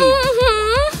thirsty.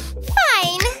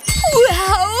 Fine.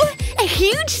 Wow, a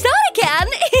huge soda can.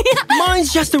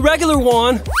 Mine's just a regular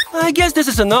one. I guess this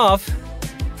is enough.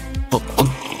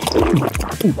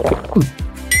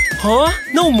 Huh?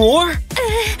 No more?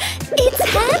 It's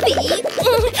heavy.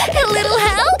 A little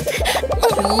help?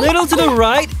 A little to the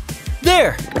right.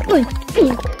 There.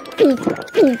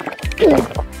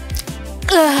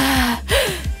 Uh-oh.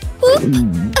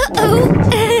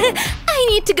 I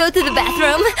need to go to the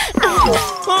bathroom.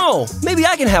 Oh, maybe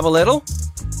I can have a little.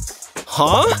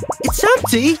 Huh? It's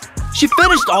empty. She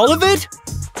finished all of it?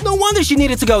 No wonder she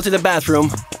needed to go to the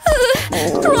bathroom.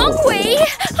 Wrong way.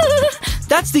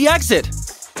 That's the exit.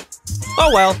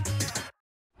 Oh well.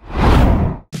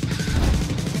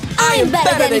 I'm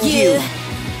better than you.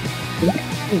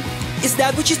 Is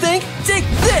that what you think? Take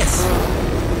this!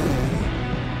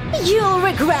 You'll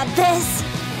regret this.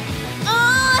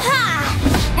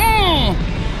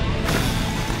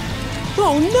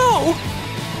 Oh no!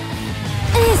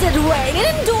 Is it raining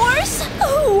indoors?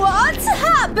 What's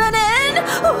happening?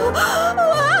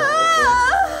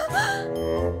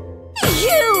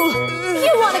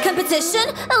 You want a competition?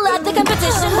 Let the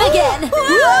competition begin.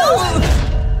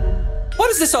 What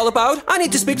is this all about? I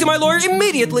need to speak to my lawyer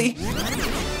immediately.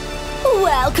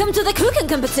 Welcome to the cooking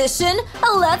competition.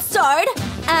 Let's start.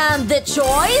 And the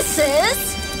choice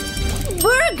is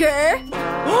burger.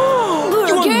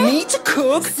 You want me to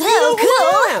cook? So you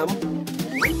cool.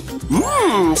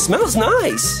 Mmm, smells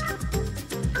nice.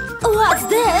 What's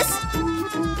this?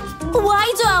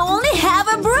 Why do I only have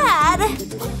a bread?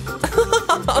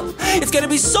 It's gonna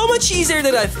be so much easier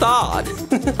than I thought.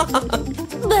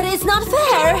 But it's not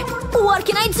fair. What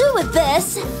can I do with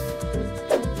this?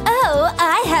 Oh,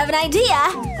 I have an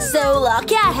idea. So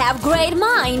lucky I have great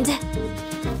mind.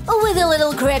 With a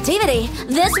little creativity,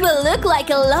 this will look like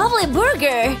a lovely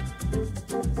burger.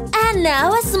 And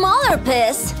now a smaller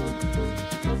piece.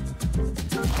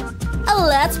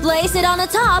 Let's place it on the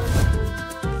top.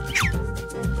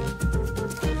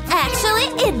 Actually,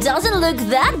 it doesn't look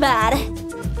that bad.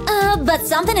 But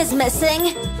something is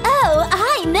missing. Oh,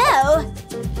 I know!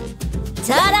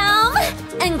 Ta-da!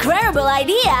 Incredible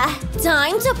idea!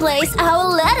 Time to place our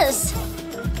lettuce.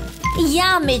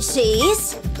 Yummy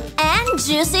cheese. And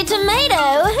juicy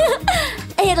tomato.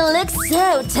 It looks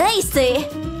so tasty.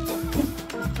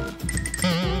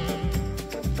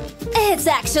 It's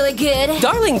actually good.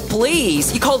 Darling,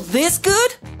 please. You call this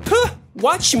good? Huh,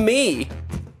 watch me.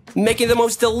 Making the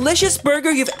most delicious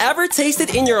burger you've ever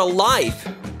tasted in your life.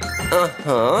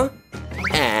 Uh-huh.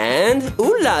 And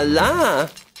ooh la la.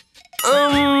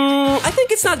 I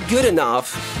think it's not good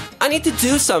enough. I need to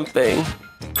do something.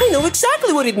 I know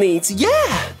exactly what it needs.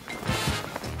 Yeah.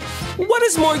 What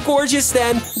is more gorgeous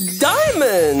than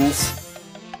diamonds?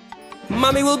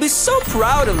 Mommy will be so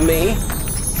proud of me.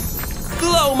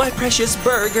 Glow, my precious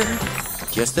burger.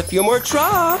 Just a few more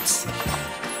drops.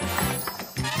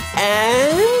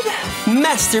 And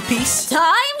masterpiece.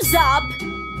 Time's up.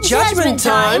 Judgment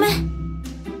time.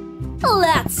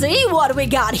 Let's see what we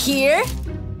got here.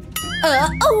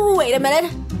 Wait a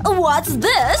minute. What's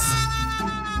this?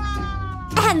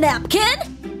 A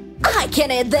napkin? I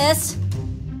can eat this.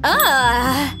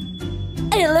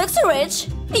 It looks rich.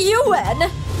 You win.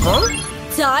 Huh?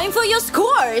 Time for your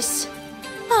scores.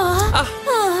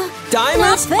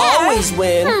 Diamonds always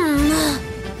win.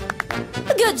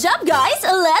 Good job, guys.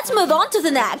 Let's move on to the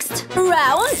next.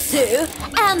 Round 2.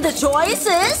 And the choice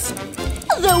is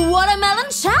the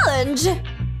watermelon challenge.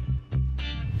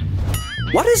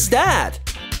 What is that?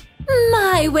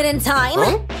 My winning time.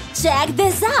 Huh? Check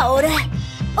this out.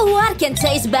 What can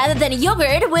taste better than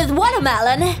yogurt with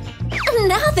watermelon?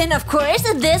 Nothing, of course.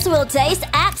 This will taste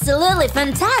absolutely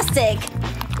fantastic.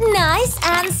 Nice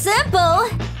and simple.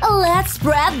 Let's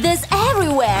spread this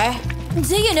everywhere.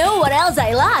 Do you know what else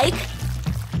I like?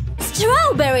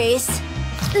 Strawberries.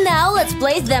 Now let's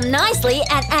place them nicely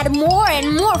and add more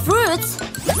and more fruits.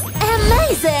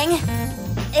 Amazing!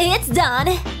 It's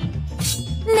done.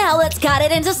 Now let's cut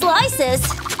it into slices.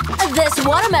 This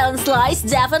watermelon slice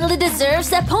definitely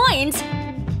deserves a point.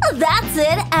 That's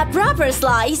it, a proper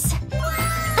slice.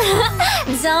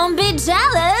 Don't be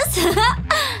jealous.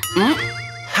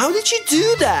 How did you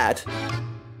do that?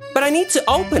 But I need to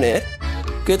open it.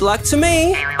 Good luck to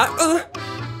me.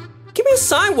 Give me a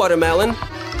sign, watermelon.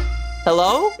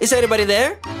 Hello? Is anybody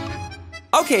there?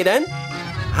 Okay then.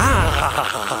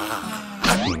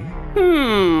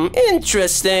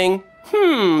 Interesting.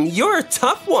 You're a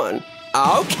tough one.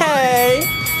 Okay.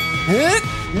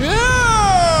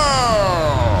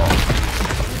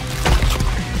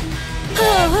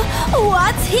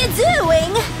 What's he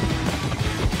doing?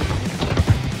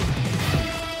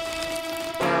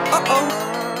 Uh-oh.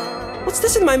 What's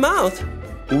this in my mouth?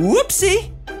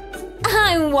 Whoopsie.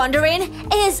 I'm wondering,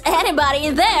 is anybody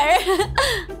in there?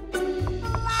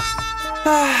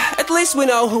 At least we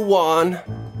know who won.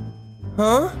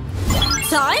 Huh?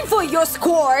 Time for your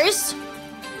scores.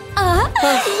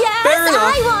 Yes, fair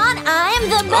enough. I won. I'm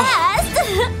the best.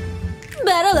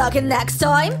 Better luck next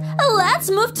time. Let's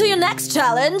move to your next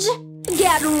challenge.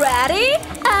 Get ready.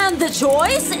 And the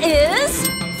choice is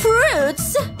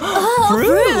fruits.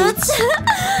 Fruits?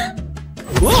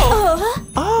 Whoa!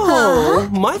 Oh,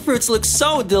 my fruits look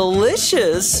so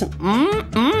delicious.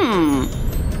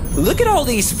 Look at all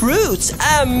these fruits.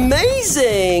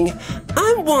 Amazing!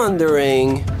 I'm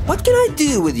wondering, what can I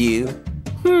do with you?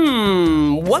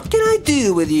 What can I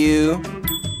do with you?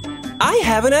 I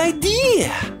have an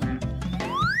idea.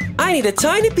 I need a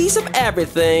tiny piece of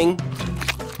everything.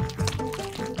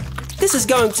 This is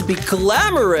going to be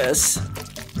glamorous.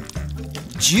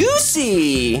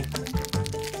 Juicy!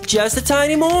 Just a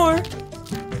tiny more.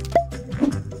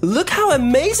 Look how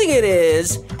amazing it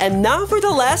is. And now for the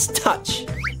last touch.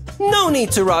 No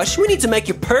need to rush. We need to make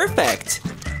it perfect.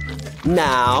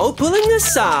 Now, pulling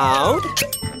this out.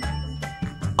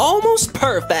 Almost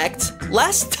perfect.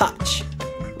 Last touch.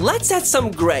 Let's add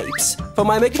some grapes for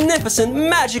my magnificent,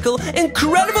 magical,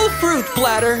 incredible fruit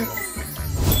platter.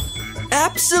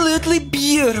 Absolutely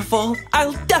beautiful.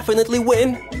 I'll definitely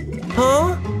win.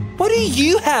 Huh? What do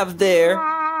you have there?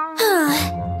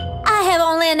 I have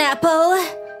only an apple.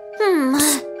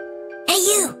 Hey,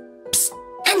 you! Psst,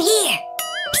 I'm here!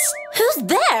 Psst, who's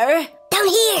there? Down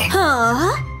here!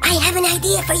 Huh? I have an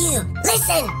idea for you!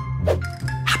 Listen!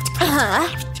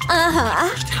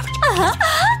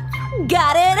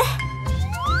 Got it!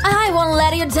 I won't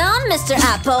let you down, Mr.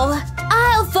 Apple.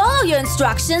 I'll follow your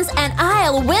instructions and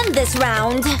I'll win this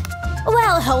round.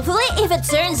 Well, hopefully, if it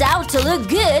turns out to look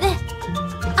good.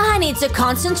 I need to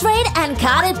concentrate and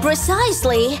cut it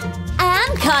precisely.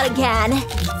 And cut again.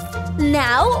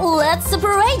 Now, let's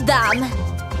separate them.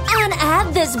 And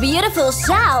add this beautiful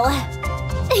shell.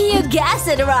 You guessed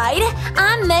it right.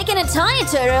 I'm making a tiny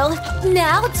turtle.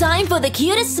 Now, time for the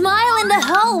cutest smile in the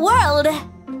whole world.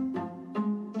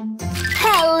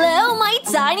 Hello, my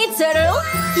tiny turtle.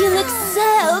 You look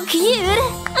so cute.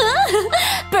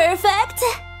 Perfect.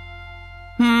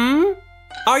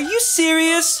 Are you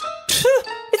serious?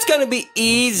 It's gonna be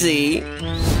easy.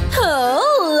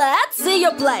 Oh, let's see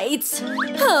your plate.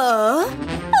 Oh,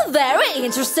 very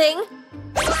interesting.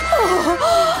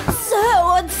 Oh, so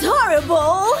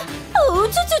adorable. Oh,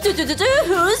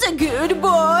 who's a good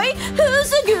boy?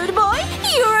 Who's a good boy?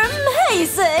 You're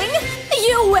amazing.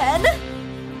 You win.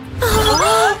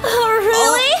 Oh,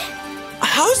 really?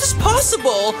 How is this possible?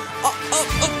 impossible!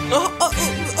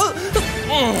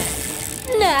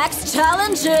 Next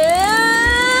challenge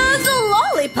is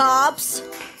lollipops.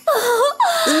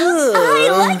 I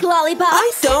like lollipops.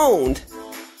 I don't.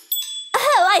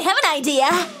 Oh, I have an idea.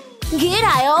 Good,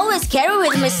 I always carry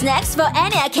with me snacks for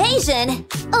any occasion.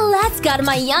 Let's cut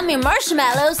my yummy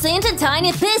marshmallows into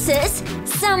tiny pieces.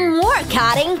 Some more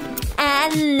cutting.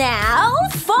 And now,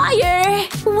 fire!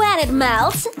 When it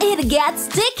melts, it gets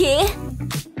sticky.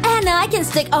 And I can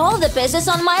stick all the pieces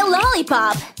on my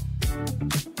lollipop.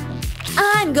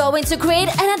 I'm going to create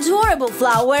an adorable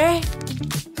flower.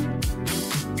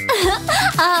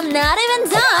 I'm not even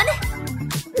done!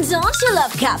 Don't you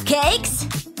love cupcakes?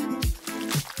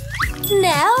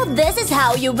 Now, this is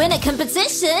how you win a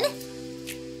competition.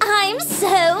 I'm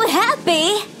so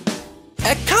happy!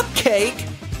 A cupcake?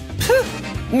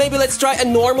 Maybe let's try a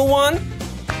normal one?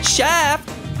 Chef!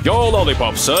 Your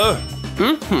lollipop, sir.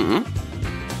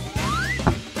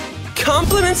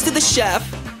 Compliments to the chef.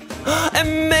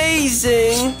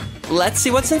 Amazing! Let's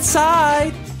see what's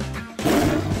inside.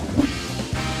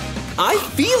 I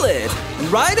feel it!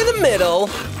 Right in the middle.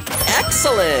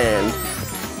 Excellent!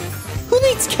 Who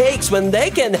needs cakes when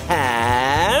they can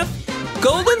have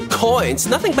golden coins?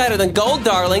 Nothing better than gold,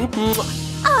 darling.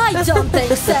 I don't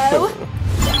think so.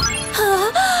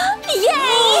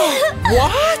 Yay!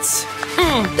 What?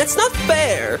 That's not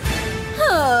fair.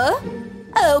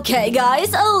 Okay,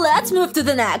 guys, let's move to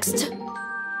the next.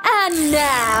 And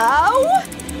now…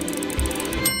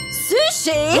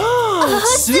 Sushi!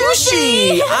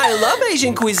 Sushi! I love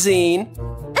Asian cuisine.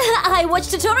 I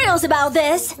watched tutorials about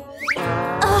this.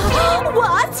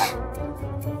 What?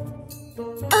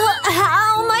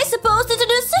 How am I supposed to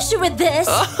do sushi with this?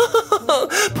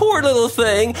 Poor little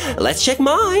thing. Let's check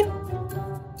mine.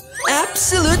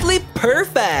 Absolutely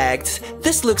perfect.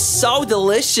 This looks so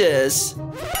delicious.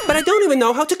 But I don't even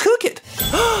know how to cook it.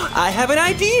 I have an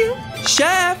idea.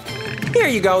 Chef, here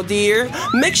you go, dear.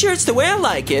 Make sure it's the way I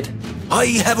like it. I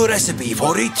have a recipe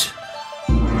for it.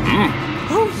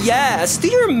 Oh yes, do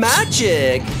your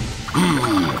magic.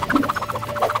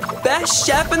 Best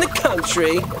chef in the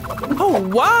country. Oh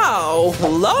wow,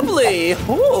 lovely.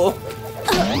 Oh.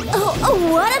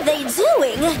 What are they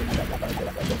doing?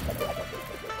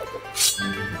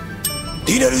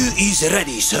 Dinner is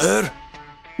ready, sir.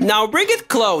 Now bring it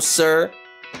closer.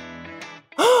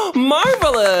 Oh,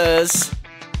 marvelous!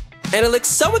 And it looks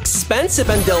so expensive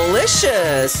and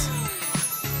delicious.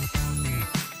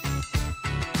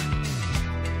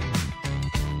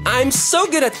 I'm so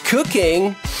good at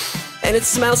cooking. And it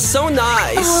smells so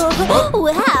nice.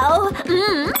 Wow!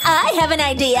 I have an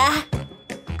idea.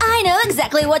 I know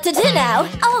exactly what to do now.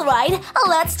 Alright,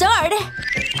 let's start.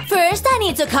 First, I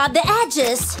need to cut the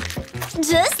edges.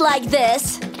 Just like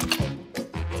this.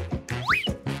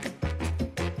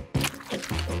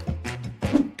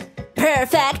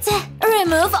 Perfect.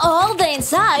 Remove all the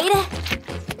inside.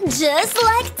 Just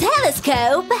like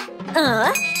telescope.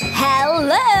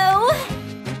 Hello.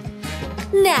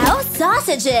 Now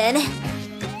sausage in.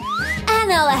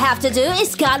 And all I have to do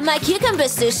is cut my cucumber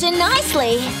sushi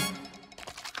nicely.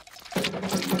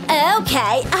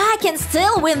 Okay, I can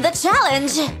still win the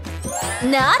challenge.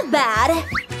 Not bad.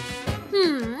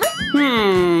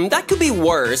 That could be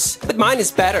worse, but mine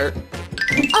is better.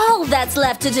 All that's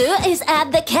left to do is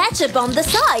add the ketchup on the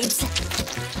sides.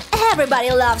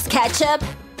 Everybody loves ketchup.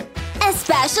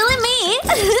 Especially me.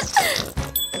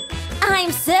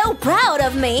 I'm so proud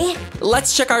of me.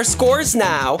 Let's check our scores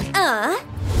now.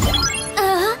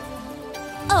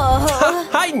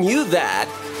 I knew that.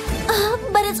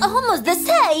 But it's almost the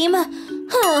same.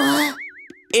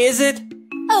 Is it?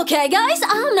 Okay, guys,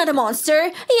 I'm not a monster.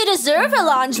 You deserve a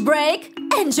lunch break.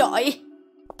 Enjoy.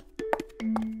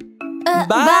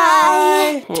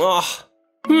 Bye. Oh.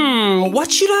 What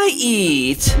should I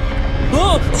eat?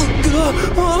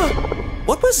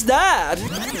 What was that?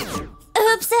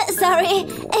 Oops, sorry.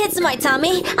 It's my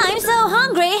tummy. I'm so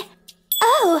hungry.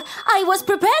 Oh, I was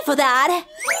prepared for that.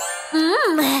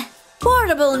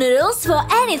 Portable noodles for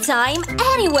anytime,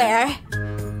 anywhere.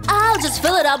 I'll just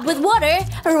fill it up with water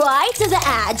right to the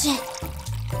edge.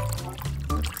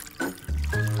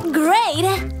 Great!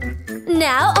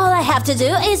 Now all I have to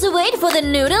do is wait for the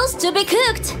noodles to be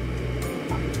cooked.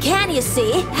 Can you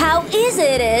see how easy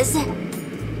it is?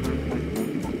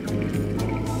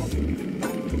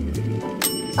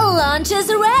 Lunch is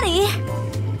ready.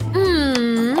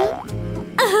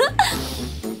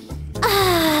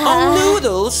 Oh,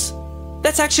 noodles?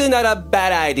 That's actually not a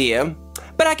bad idea.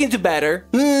 But I can do better.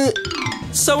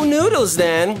 So noodles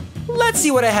then. Let's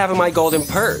see what I have in my golden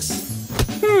purse.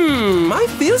 I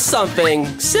feel something.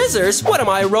 Scissors? What am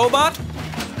I, a robot?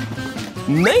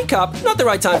 Makeup? Not the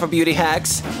right time for beauty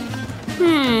hacks.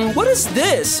 What is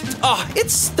this?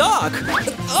 It's stuck.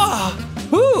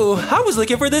 Ooh, I was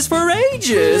looking for this for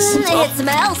ages. It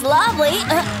smells lovely.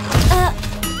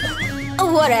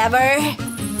 Whatever.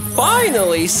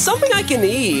 Finally, something I can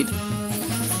eat.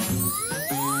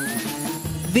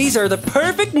 These are the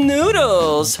perfect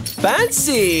noodles.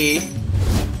 Fancy.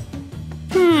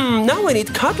 Now I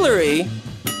need cutlery.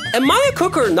 Am I a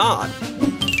cook or not?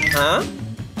 Huh?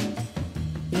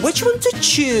 Which one to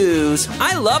choose?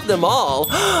 I love them all.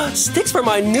 Sticks for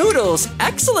my noodles.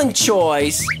 Excellent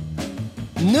choice.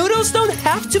 Noodles don't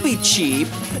have to be cheap.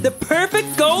 The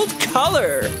perfect gold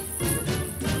color.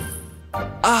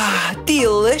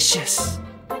 Delicious.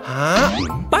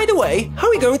 Huh? By the way, how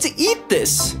are we going to eat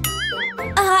this?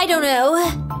 I don't know.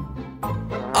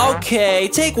 Okay,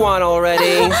 take one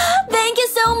already. Thank you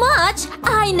so much.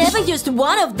 I never used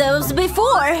one of those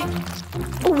before.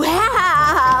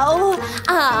 Wow.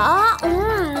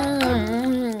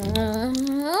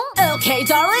 Okay,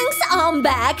 darlings, I'm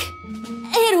back.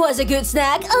 It was a good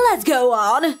snack. Let's go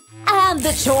on. And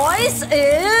the choice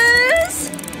is...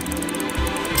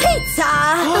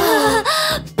 pizza!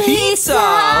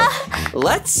 Pizza!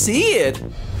 Let's see it.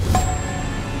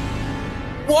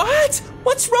 What?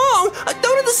 What's wrong? I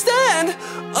don't understand.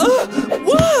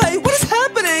 Why? What is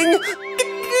happening?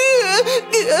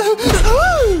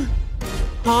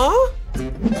 Huh?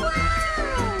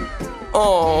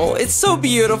 Oh, it's so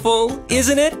beautiful,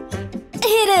 isn't it?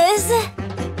 It is.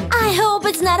 I hope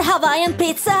it's not Hawaiian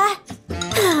pizza.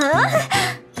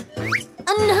 Huh?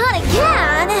 Not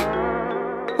again.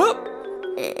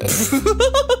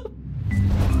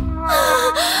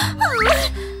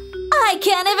 I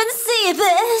can't even see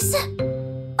this.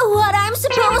 What I'm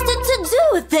supposed to do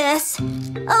with this?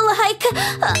 Like,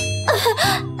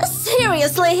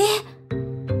 seriously?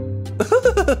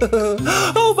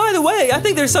 Oh, by the way, I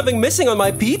think there's something missing on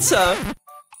my pizza.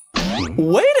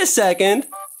 Wait a second.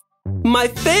 My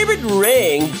favorite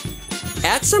ring.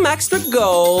 Add some extra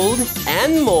gold,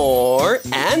 and more,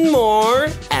 and more,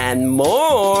 and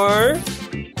more.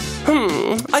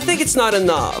 I think it's not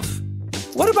enough.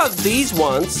 What about these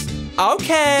ones?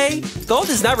 Okay, gold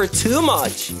is never too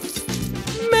much.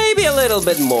 Maybe a little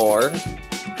bit more.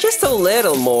 Just a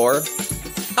little more.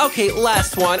 Okay,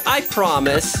 last one, I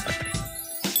promise.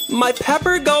 My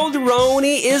pepper gold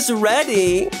roni is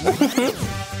ready.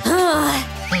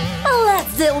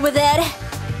 Let's deal with it.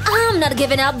 I'm not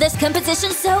giving up this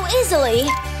competition so easily.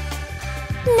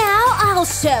 Now I'll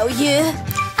show you.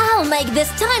 I'll make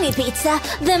this tiny pizza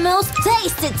the most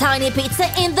tasty tiny pizza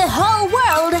in the whole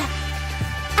world.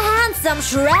 And some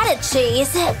shredded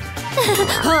cheese.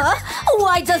 Huh?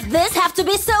 Why does this have to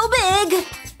be so big?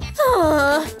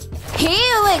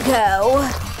 Here we go.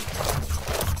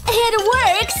 It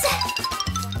works.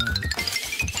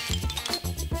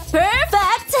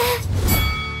 Perfect.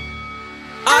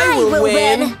 I will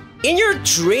win in your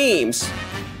dreams.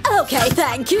 Okay,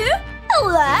 thank you.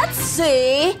 Let's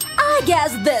see. I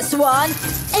guess this one.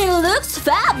 It looks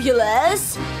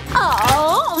fabulous.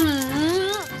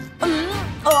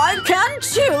 I can't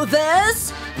chew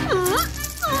this.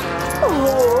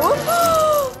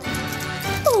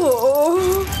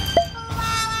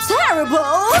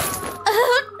 Terrible.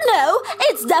 No,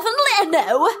 it's definitely a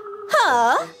no.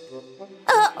 Huh?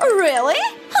 Really?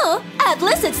 Huh? At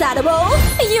least it's edible.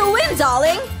 You win,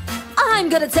 darling. I'm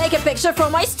gonna take a picture for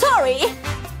my story.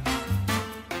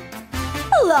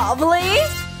 Lovely.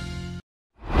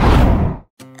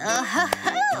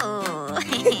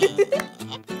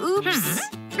 Oops.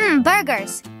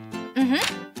 Burgers.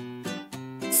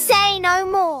 Say no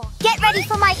more. Get ready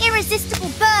for my irresistible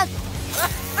burger.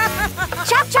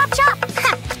 Chop, chop, chop.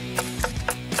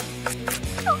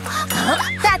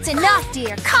 That's enough,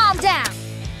 dear. Calm down.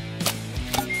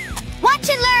 Watch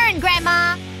and learn,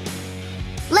 Grandma.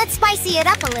 Let's spicy it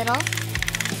up a little.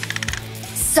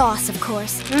 Sauce, of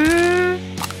course.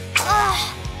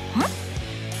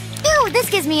 Ew, this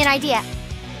gives me an idea.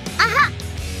 Aha!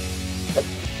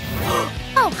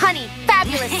 Oh, honey,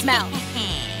 fabulous smell.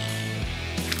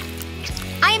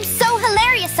 I am so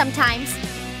hilarious sometimes.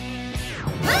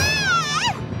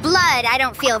 Blood, I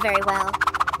don't feel very well.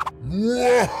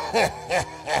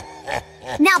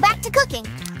 Now back to cooking.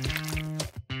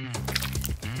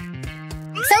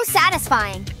 So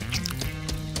satisfying.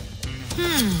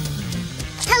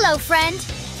 Hello, friend.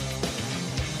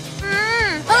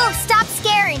 Oh, stop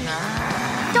scaring me.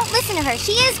 Don't listen to her.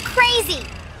 She is crazy.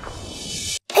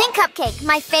 Pink cupcake,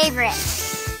 my favorite.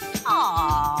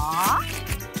 Aww.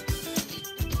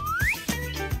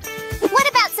 What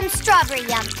about some strawberry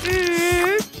yum?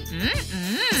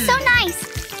 So nice.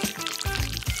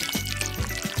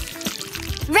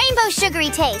 rainbow sugary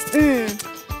taste.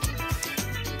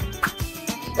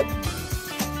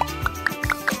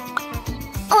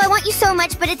 Oh, I want you so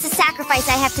much, but it's a sacrifice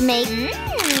I have to make.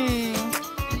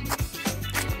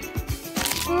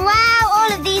 Wow,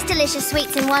 all of these delicious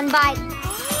sweets in one bite.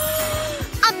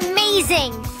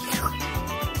 Amazing!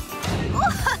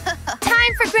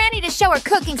 Time for Granny to show her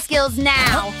cooking skills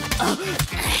now.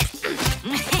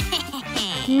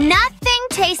 Nothing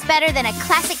tastes better than a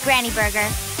classic Granny burger.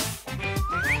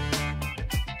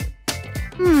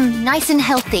 Nice and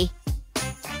healthy.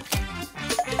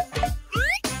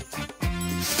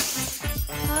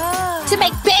 To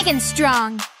make big and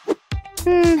strong.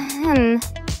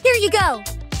 Here you go.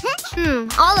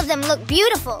 All of them look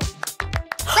beautiful.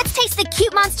 Let's taste the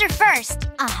cute monster first.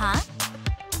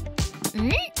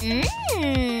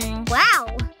 Wow.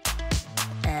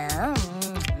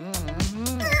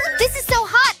 This is so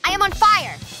hot, I am on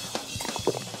fire.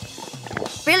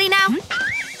 Really now?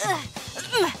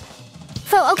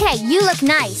 Oh, okay, you look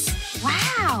nice.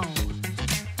 Wow.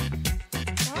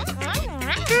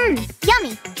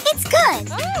 Yummy. It's good.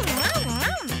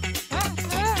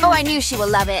 Oh, I knew she will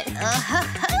love it.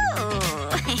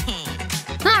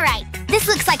 All right, this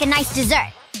looks like a nice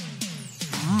dessert.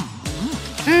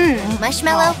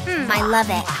 Marshmallow? I love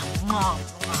it.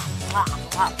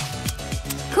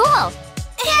 Cool.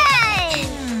 Yay!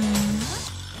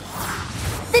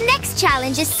 The next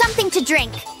challenge is something to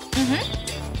drink.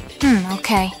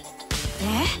 Okay.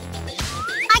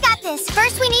 I got this.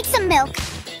 First, we need some milk.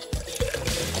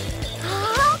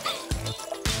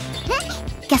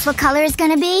 Guess what color is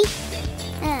gonna be?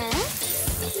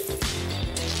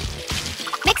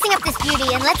 Mixing up this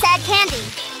beauty, and let's add candy.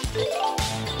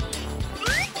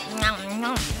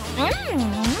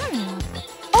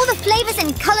 All the flavors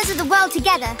and colors of the world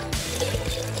together.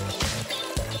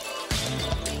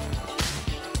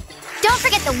 Don't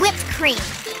forget the whipped cream.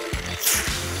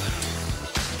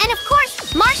 And of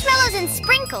course, marshmallows and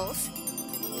sprinkles.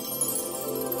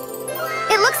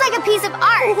 It looks like a piece of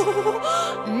art.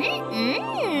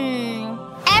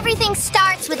 Everything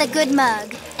starts with a good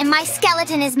mug, and my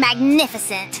skeleton is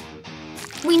magnificent.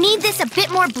 We need this a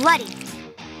bit more bloody.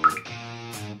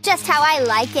 Just how I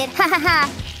like it, ha ha ha.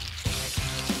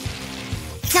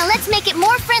 Now let's make it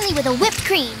more friendly with a whipped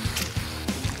cream.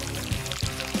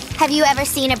 Have you ever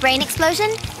seen a brain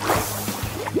explosion?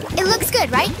 It looks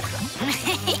good, right?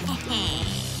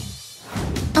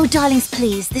 Oh, darlings,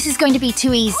 please. This is going to be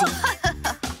too easy.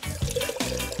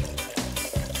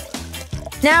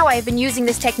 Now I have been using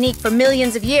this technique for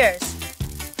millions of years.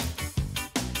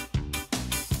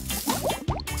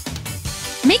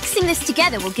 Mixing this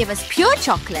together will give us pure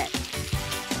chocolate.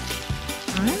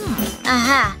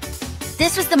 Aha.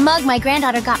 This was the mug my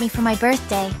granddaughter got me for my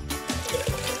birthday.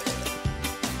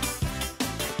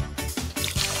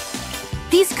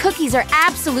 These cookies are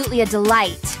absolutely a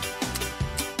delight.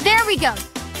 There we go.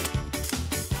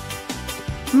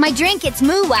 My drink, it's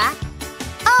Moowa.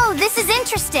 Oh, this is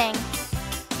interesting.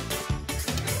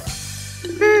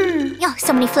 Oh,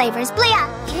 so many flavors. Blia!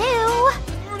 Ew!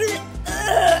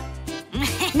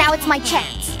 Now it's my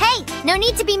chance. Hey, no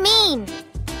need to be mean.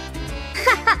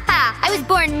 Ha ha ha! I was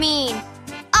born mean.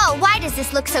 Oh, why does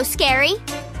this look so scary?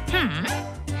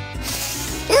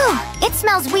 Ew, it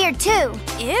smells weird too.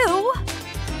 Ew.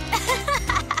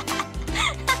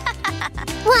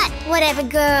 What? Whatever,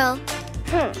 girl.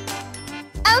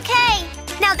 Okay,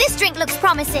 now this drink looks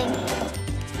promising.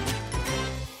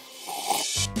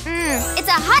 It's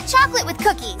a hot chocolate with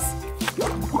cookies.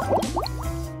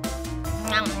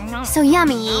 So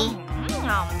yummy.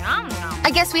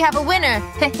 I guess we have a winner.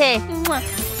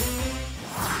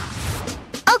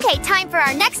 Okay, time for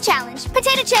our next challenge.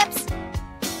 Potato chips.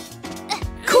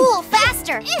 Cool,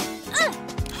 faster.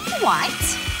 What?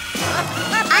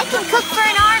 I can cook for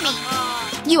an army.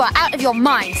 You are out of your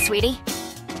mind, sweetie.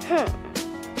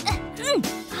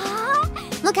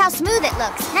 Look how smooth it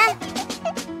looks, huh?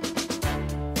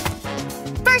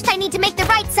 First, I need to make the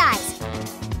right size.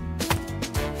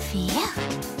 Phew.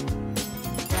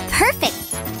 Perfect.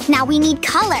 Now we need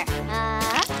color.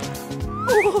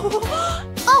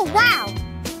 Oh, wow.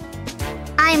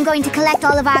 I am going to collect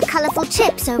all of our colorful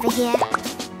chips over here.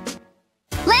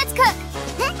 Let's cook.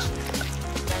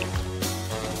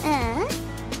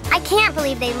 I can't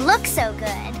believe they look so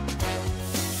good.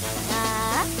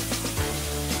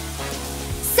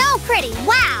 So pretty,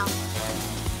 wow!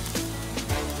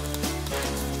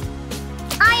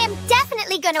 I am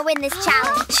definitely gonna win this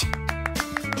challenge.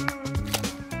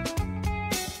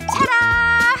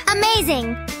 Ta-da!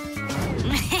 Amazing!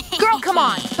 Girl, come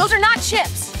on. Those are not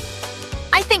chips.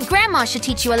 I think Grandma should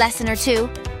teach you a lesson or two.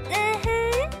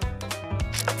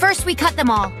 First, we cut them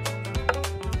all.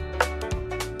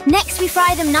 Next, we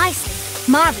fry them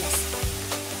nicely. Marvelous.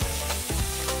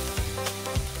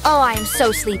 Oh, I am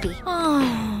so sleepy.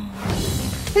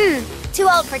 Too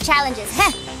old for challenges,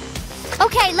 huh?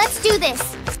 Okay, let's do this.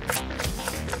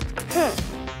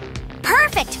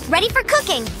 Perfect! Ready for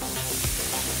cooking!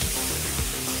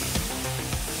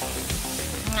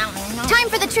 Time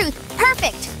for the truth.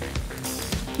 Perfect.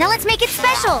 Now let's make it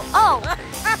special. Oh.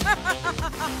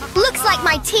 Looks like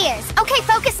my tears. Okay,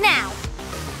 focus now.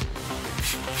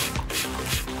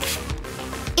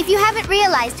 If you haven't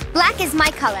realized, black is my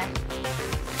color.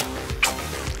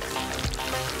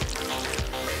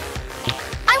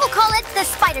 I will call it the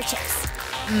spider chips.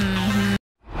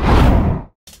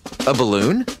 A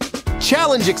balloon?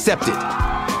 Challenge accepted.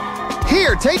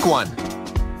 Here, take one.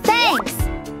 Thanks.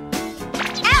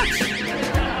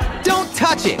 Ouch! Don't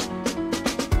touch it.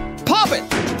 Pop it.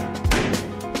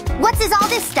 What is all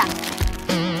this stuff?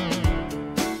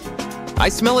 I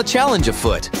smell a challenge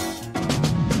afoot.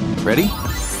 Ready?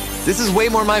 This is way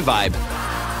more my vibe.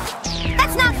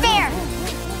 That's not fair.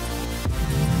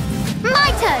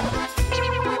 My turn.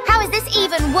 How is this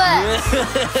even worse?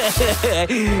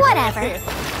 Whatever.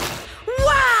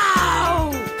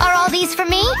 Wow! Are all these for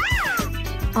me?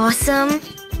 Awesome.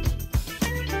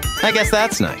 I guess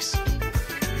that's nice.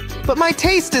 But my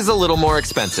taste is a little more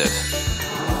expensive.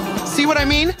 See what I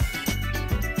mean?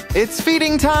 It's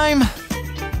feeding time.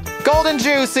 Golden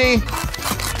juicy.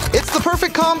 It's the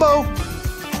perfect combo.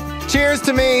 Cheers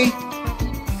to me.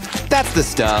 That's the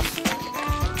stuff.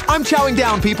 I'm chowing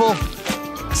down, people.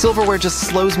 Silverware just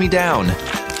slows me down.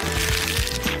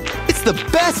 It's the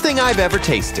best thing I've ever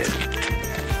tasted.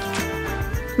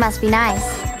 Must be nice,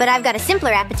 but I've got a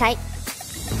simpler appetite.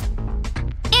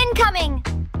 Incoming!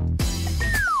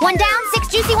 1 down, 6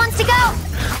 juicy ones to go!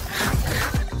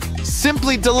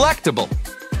 Simply delectable.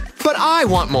 But I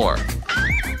want more.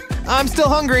 I'm still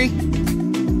hungry.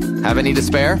 Have any to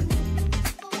spare?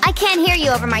 I can't hear you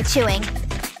over my chewing.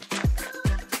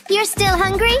 You're still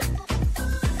hungry?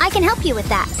 I can help you with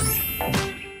that.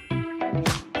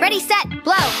 Ready, set,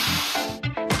 blow.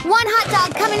 1 hot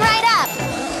dog coming right up.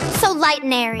 So light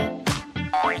and airy.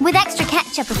 With extra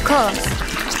ketchup, of course.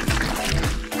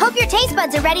 Hope your taste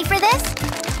buds are ready for this.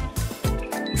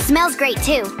 Smells great,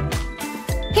 too.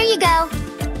 Here you go.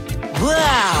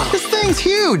 Wow! This thing's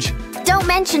huge! Don't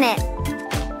mention it.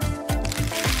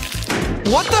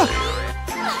 What the?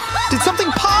 Did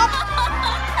something pop?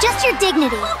 Just your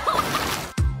dignity.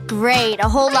 Great, a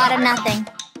whole lot of nothing.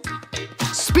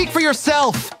 Speak for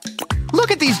yourself! Look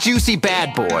at these juicy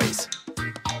bad boys.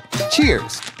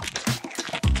 Cheers.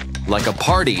 Like a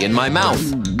party in my mouth.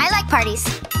 I like parties.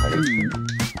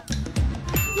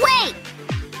 Wait!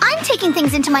 I'm taking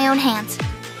things into my own hands.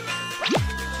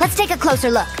 Let's take a closer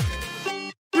look.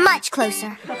 Much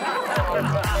closer.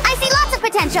 I see lots of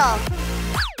potential.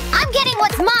 I'm getting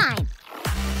what's mine.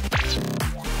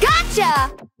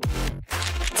 Gotcha!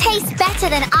 Tastes better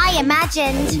than I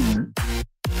imagined.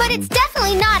 But it's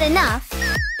definitely not enough.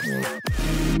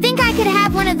 Think I could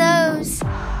have one of those.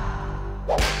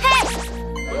 Hey!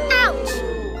 Ouch!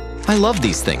 I love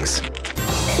these things.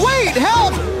 Wait,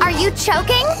 help! Are you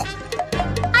choking?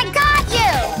 I got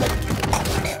you!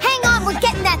 Hang on, we're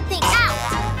getting that thing out!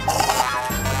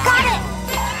 Got it!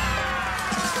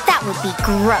 That would be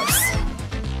gross.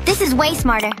 This is way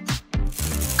smarter.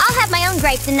 I'll have my own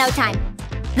grapes in no time.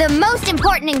 The most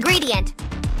important ingredient.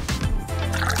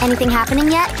 Anything happening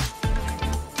yet?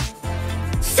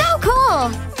 So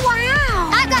cool! Wow!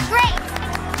 I've got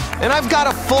grapes! And I've got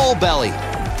a full belly.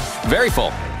 Very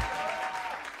full.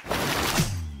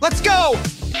 Let's go!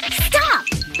 Stop!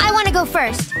 I want to go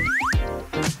first.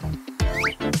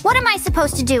 What am I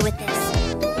supposed to do with this?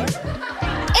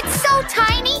 It's so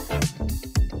tiny!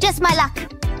 Just my luck.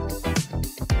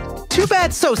 Too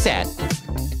bad, so sad.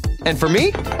 And for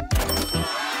me?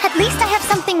 At least I have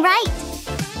something right.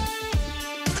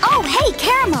 Oh, hey,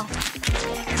 caramel.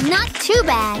 Not too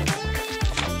bad.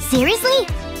 Seriously?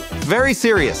 Very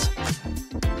serious.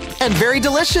 And very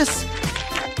delicious.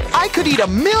 I could eat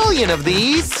 1,000,000 of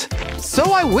these.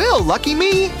 So I will, lucky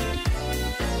me.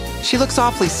 She looks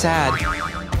awfully sad.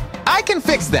 I can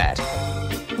fix that.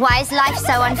 Why is life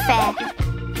so unfair?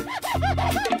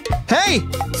 Hey!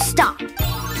 Stop.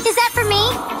 Is that for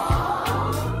me?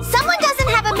 Someone doesn't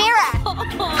have a mirror.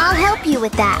 I'll help you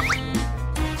with that.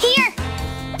 Here.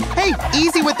 Hey,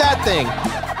 easy with that thing.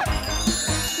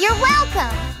 You're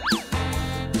welcome.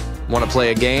 Want to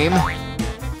play a game?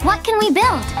 What can we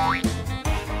build?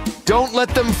 Don't let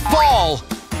them fall.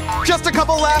 Just a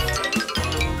couple left.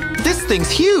 This thing's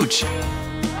huge.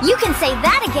 You can say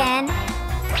that again.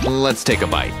 Let's take a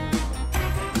bite.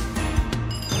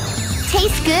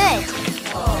 Tastes good.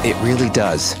 It really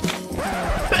does.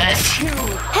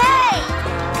 Hey!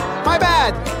 My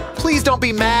bad! Please don't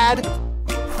be mad.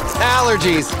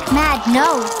 Allergies. Mad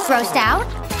no. Grossed out?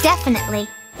 Definitely.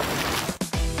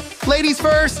 Ladies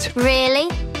first. Really?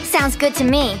 Sounds good to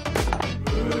me.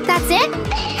 That's it?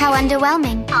 How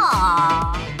underwhelming.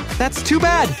 Aww. That's too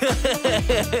bad.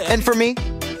 And for me?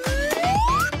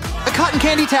 A cotton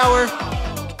candy tower.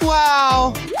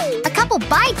 Wow. A couple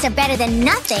bites are better than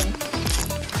nothing.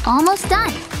 Almost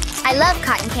done. I love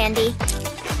cotton candy.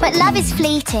 But love is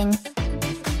fleeting.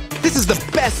 This is the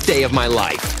best day of my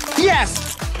life.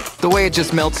 Yes! The way it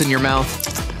just melts in your mouth.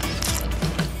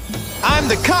 I'm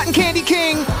the cotton candy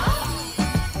king!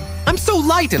 I'm so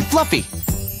light and fluffy.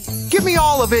 Give me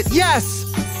all of it, yes!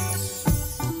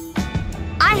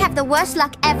 I have the worst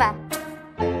luck ever.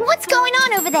 What's going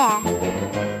on over there?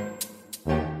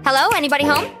 Hello, anybody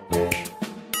home?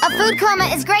 A food coma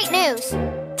is great news.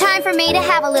 Time for me to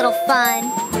have a little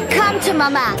fun. Come to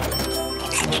mama.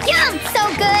 Yum, so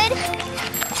good!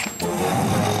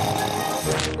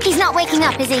 He's not waking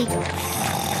up, is he?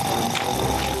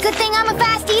 Good thing I'm a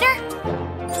fast eater.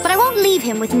 But I won't leave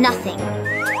him with nothing.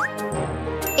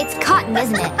 It's cotton,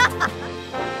 isn't it?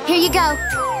 Here you go.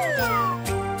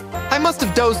 I must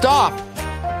have dozed off.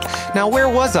 Now where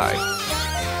was I?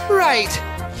 Right.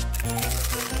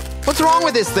 What's wrong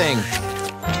with this thing?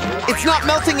 It's not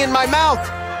melting in my mouth.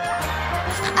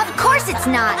 Of course it's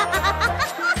not.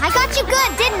 I got you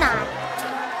good, didn't I?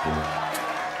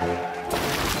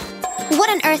 What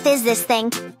on earth is this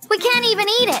thing? We can't even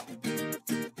eat it.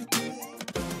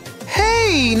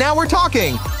 Hey, now we're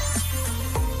talking.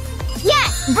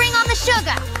 Yes, bring on the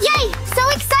sugar. Yay, so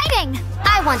exciting.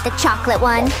 I want the chocolate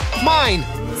one. Mine.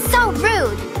 So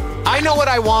rude. I know what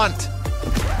I want.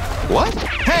 What?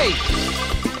 Hey,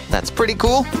 that's pretty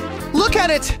cool. Look at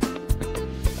it.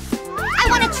 I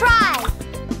want to try.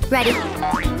 Ready?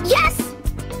 Yes!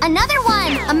 Another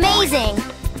one! Amazing!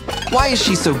 Why is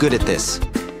she so good at this?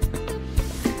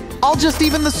 I'll just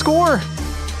even the score.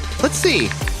 Let's see.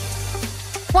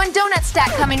 One donut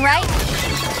stack coming, right?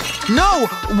 No!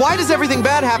 Why does everything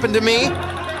bad happen to me?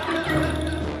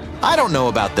 I don't know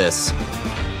about this.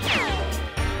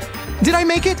 Did I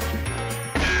make it?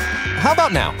 How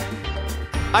about now?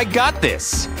 I got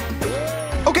this.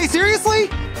 Okay, seriously?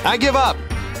 I give up.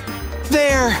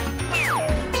 There.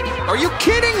 Are you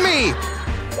kidding me?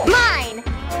 Mine!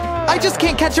 I just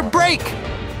can't catch a break.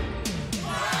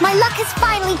 My luck has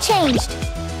finally changed.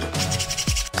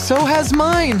 So has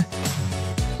mine.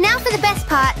 Now for the best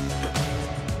part.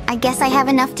 I guess I have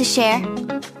enough to share.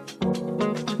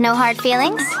 No hard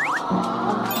feelings?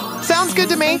 Sounds good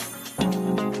to me.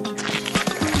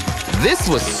 This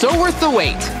was so worth the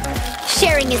wait.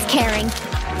 Sharing is caring.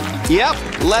 Yep,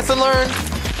 lesson learned.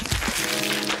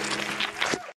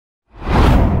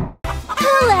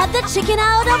 Who let the chicken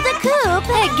out of the coop?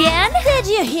 Again? Did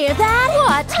you hear that?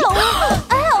 What?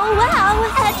 Oh, wow!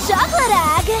 A chocolate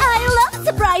egg! I love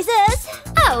surprises!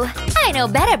 Oh, I know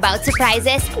better about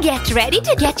surprises. Get ready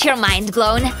to get your mind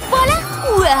blown. Voila!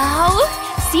 Wow!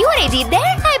 See what I did there?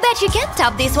 I bet you can't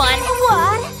top this one.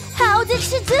 What? How did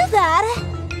she do that?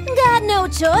 Got no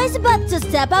choice but to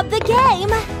step up the game.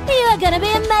 You're gonna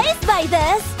be amazed by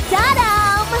this.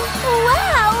 Ta-da!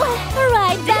 Wow!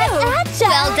 Right back at ya!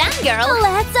 Well done, girl.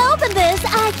 Let's open this.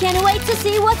 I can't wait to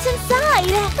see what's inside.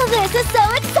 This is so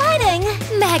exciting.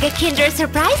 Mega Kinder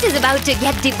Surprise is about to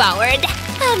get devoured.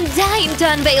 I'm dying to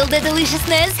unveil the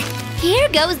deliciousness. Here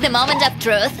goes the moment of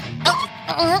truth.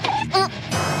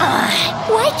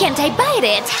 Why can't I bite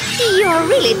it? You're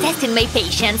really testing my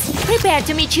patience. Prepare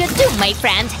to meet your doom, my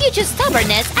friend. You choose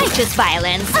stubbornness, I choose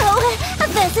violence. Oh,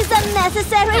 this is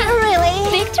unnecessary,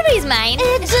 really. Victory is mine.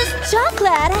 It's just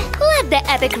chocolate. Let the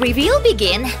epic reveal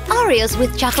begin. Oreos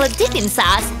with chocolate dipping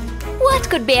sauce. What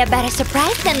could be a better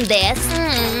surprise than this?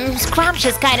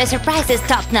 Scrumptious kind of surprise is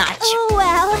top-notch.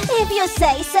 Well, if you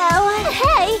say so.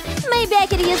 Hey, maybe I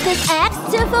could use this axe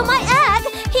to fill my egg.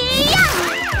 Yeah!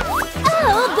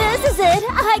 Oh, this is it.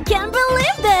 I can't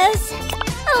believe this.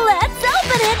 Let's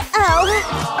open it. Oh,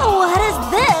 what is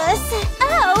this?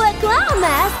 Oh, a clown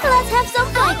mask. Let's have some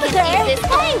fun with her.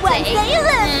 Hey, Wednesday,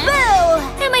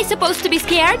 boo! Am I supposed to be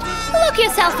scared? Look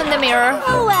yourself in the mirror.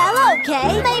 Well,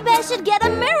 okay. Maybe I should get a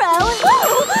mirror.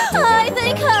 I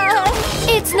think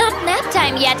It's not nap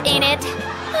time yet, ain't it?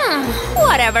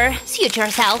 Whatever. Suit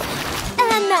yourself.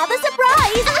 Another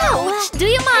surprise! Ouch! Do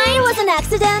you mind? It was an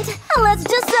accident. Let's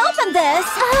just open this.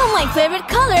 Oh, my favorite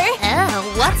color. Oh,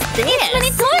 what's this? It's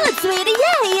mini toilet, sweetie.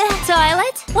 Yay!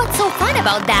 Toilet? What's so fun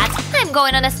about that? I'm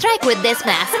going on a strike with this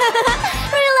mess.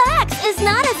 Relax. It's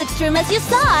not as extreme as you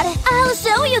thought. I'll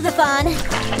show you the fun.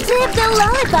 Dip the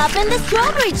lollipop in the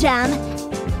strawberry jam.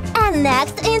 And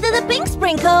next into the pink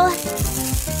sprinkle.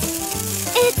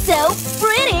 It's so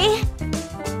pretty.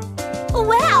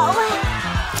 Wow.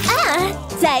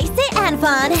 Tasty and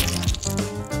fun.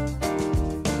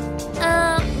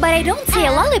 But I don't see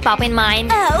a lollipop in mine.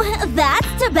 Oh, that's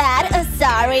too bad.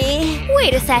 Sorry.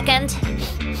 Wait a second.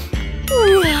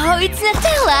 Wow, it's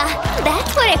Nutella.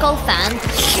 That's what I call fun.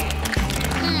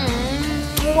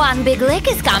 One big lick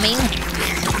is coming.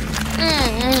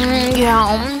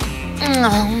 Yum.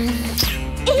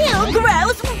 Ew,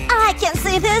 gross. I can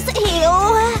see this. Ew.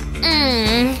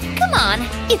 Come on,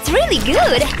 it's really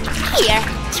good. Here,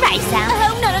 try some.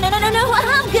 Oh, no,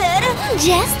 I'm good.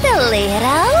 Just a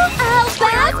little. Oh,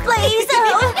 pass, please.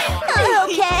 Oh,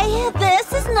 okay,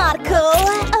 this is not cool.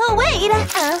 Oh, wait.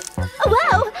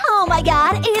 Wow, oh my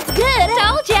god, it's good.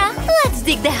 Told ya. Let's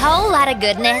dig the whole lot of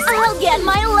goodness. I'll get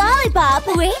my lollipop.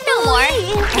 Wait, no more.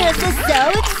 This is so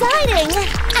exciting.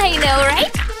 I know,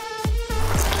 right?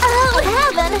 Oh,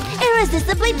 heaven.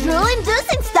 Irresistibly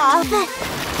drool-inducing stuff.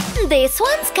 This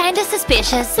one's kinda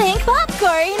suspicious. Pink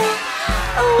popcorn.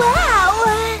 Wow.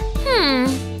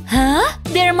 Huh?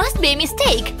 There must be a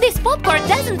mistake. This popcorn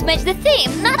doesn't match the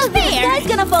theme. Not fair. This guy's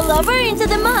gonna fall over into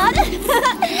the mud.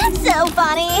 So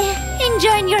funny.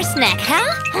 Enjoying your snack,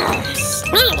 huh?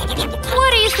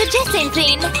 What are you suggesting,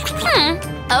 Teen?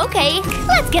 Okay,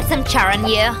 let's get some char on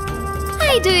you.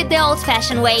 I do it the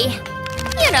old-fashioned way.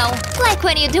 You know, like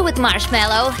when you do with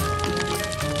marshmallow.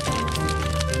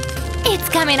 It's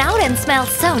coming out and smells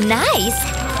so nice.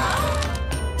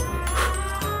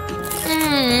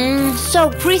 So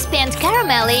crispy and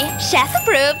caramelly. Chef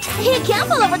approved. He can't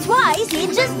fall over twice. He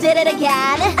just did it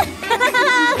again.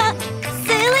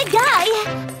 Silly guy.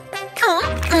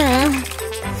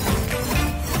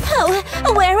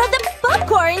 Oh, where are the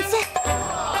popcorns?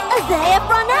 They have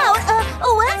run out.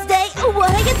 Wednesday,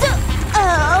 what I get to...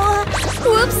 Oh.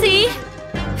 Whoopsie.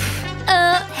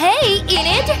 Hey,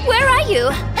 Enid, where are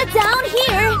you? Down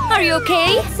here. Are you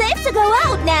okay? It's safe to go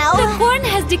out now. The corn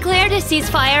has declared a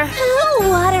ceasefire. Oh,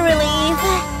 what a relief.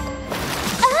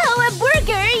 Oh, a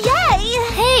burger, yay!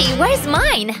 Hey, where's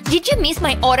mine? Did you miss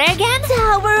my order again?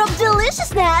 Tower of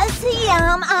deliciousness.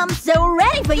 Yum, I'm so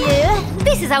ready for you.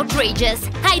 This is outrageous.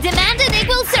 I demand an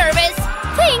equal service.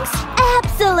 Thanks.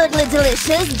 Absolutely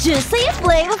delicious, juicy,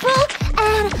 flavorful,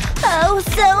 and oh,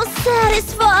 so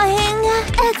satisfying.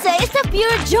 A taste of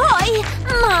pure joy.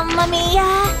 Mamma mia.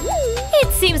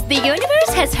 It seems the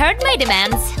universe has heard my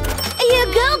demands. You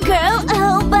go, girl.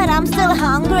 Oh, but I'm still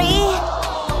hungry.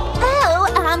 Oh,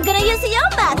 I'm gonna use your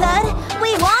method.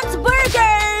 We want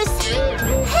burgers.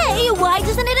 Hey, why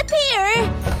doesn't it appear?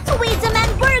 We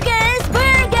demand burgers,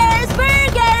 burgers,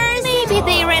 burgers. Maybe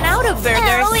they ran out of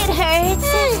burgers. Oh, it hurts.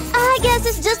 I guess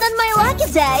it's just not my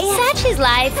lucky day. Such is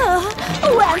life. Oh,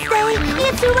 Wednesday,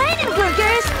 it's raining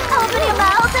burgers. Open your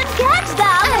mouth and catch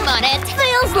them. I'm on it.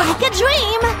 Feels like a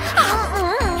dream.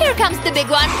 Here comes the big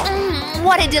one.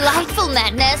 What a delightful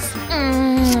madness.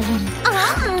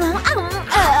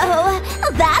 Oh,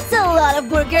 that's a lot of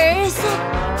burgers.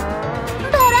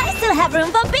 But I still have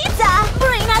room for pizza.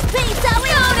 Bring us pizza.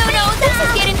 No, this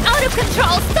is getting out of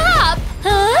control. Stop. Huh?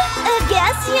 I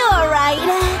guess you're right.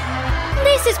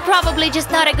 This is probably just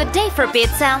not a good day for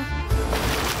pizza.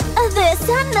 This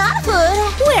is not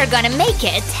food. We're gonna make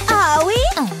it. Are we?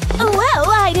 Well,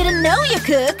 I didn't know you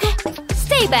cook.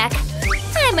 Stay back.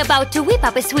 I'm about to whip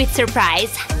up a sweet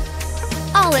surprise.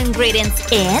 All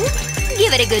ingredients in.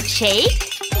 Give it a good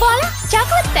shake. Voila!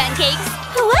 Chocolate pancakes.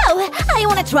 Whoa! I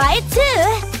want to try it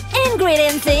too.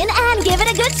 Ingredients in and give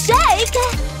it a good shake.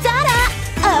 Ta-da!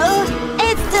 Oh,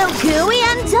 it's still gooey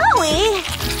and doughy.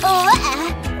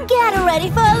 Get ready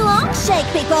for a long shake,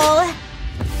 people.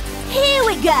 Here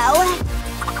we go.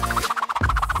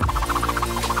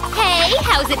 Hey,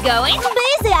 how's it going?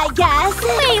 Busy, I guess.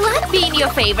 May luck be in your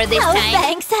favor this time.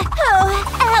 Thanks. Oh,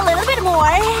 a little bit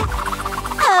more.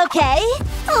 Okay,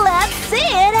 let's see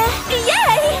it.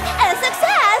 Yay! A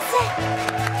success!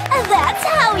 That's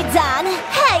how it's done.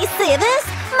 Hey, see this?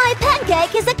 My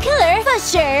pancake is a killer for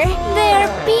sure. They're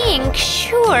being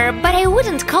sure, but I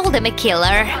wouldn't call them a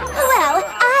killer. Well,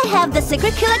 I have the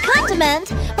secret killer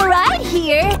condiment right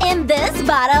here in this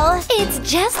bottle. It's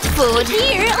just food.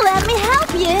 Here, let me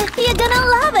help you. You're gonna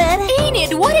love it.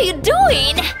 Enid, what are you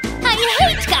doing? I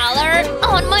hate color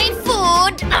on my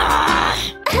food.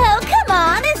 Oh, come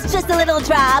on. It's just a little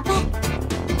drop.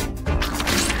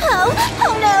 Oh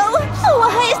no.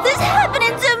 Why is this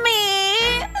happening to me?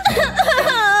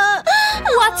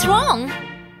 What's wrong?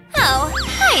 Oh,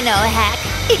 I know a hack.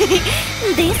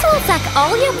 This will suck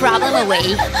all your problem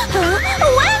away.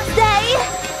 Wednesday!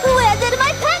 Where did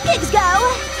my pancakes go?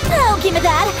 Oh, give me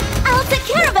that. I'll take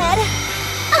care of it.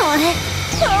 Oh,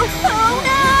 Oh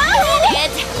no!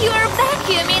 Enid, you're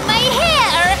vacuuming my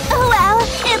hair! Well,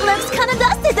 it looks kinda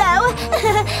dusty though.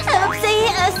 Oopsie,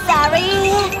 sorry.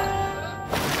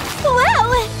 Wow,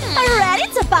 ready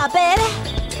to pop it.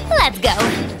 Let's go.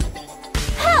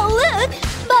 Oh look,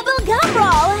 bubble gum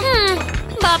roll.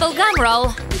 Bubble gum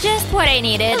roll. Just what I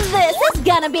needed. This is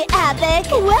gonna be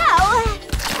epic. Wow.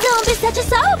 Don't be such a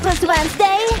sourpuss,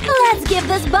 Wednesday. Let's give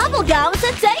this bubble gum a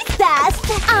taste test.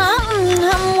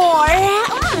 More.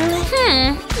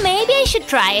 Maybe I should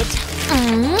try it.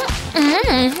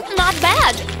 Not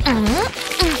bad.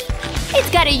 It's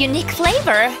got a unique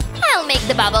flavor. I'll make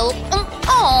the bubble.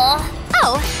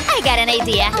 Oh, I got an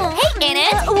idea. Hey,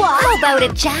 Enid. What? How about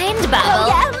a giant bubble? Oh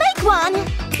yeah, make one.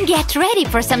 Get ready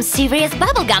for some serious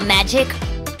bubblegum magic.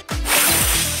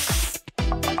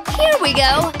 Here we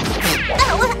go.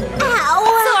 Ow.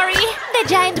 Sorry, the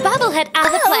giant bubble had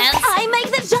other plans. I make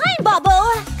the giant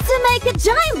bubble. To make a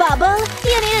giant bubble,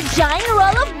 you need a giant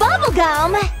roll of bubble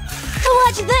gum.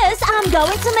 Watch this. I'm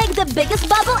going to make the biggest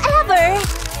bubble ever.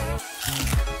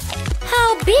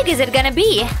 How big is it gonna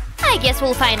be? I guess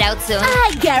we'll find out soon.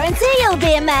 I guarantee you'll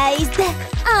be amazed.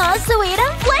 Oh, sweet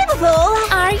and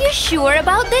flavorful. Are you sure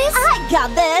about this? I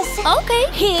got this. Okay.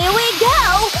 Here we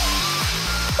go.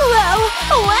 Whoa,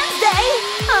 Wednesday.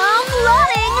 I'm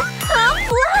floating. I'm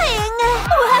flying.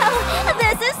 Wow,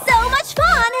 this is so much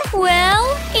fun.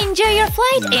 Well, enjoy your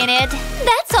flight, Enid.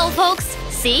 That's all, folks.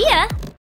 See ya.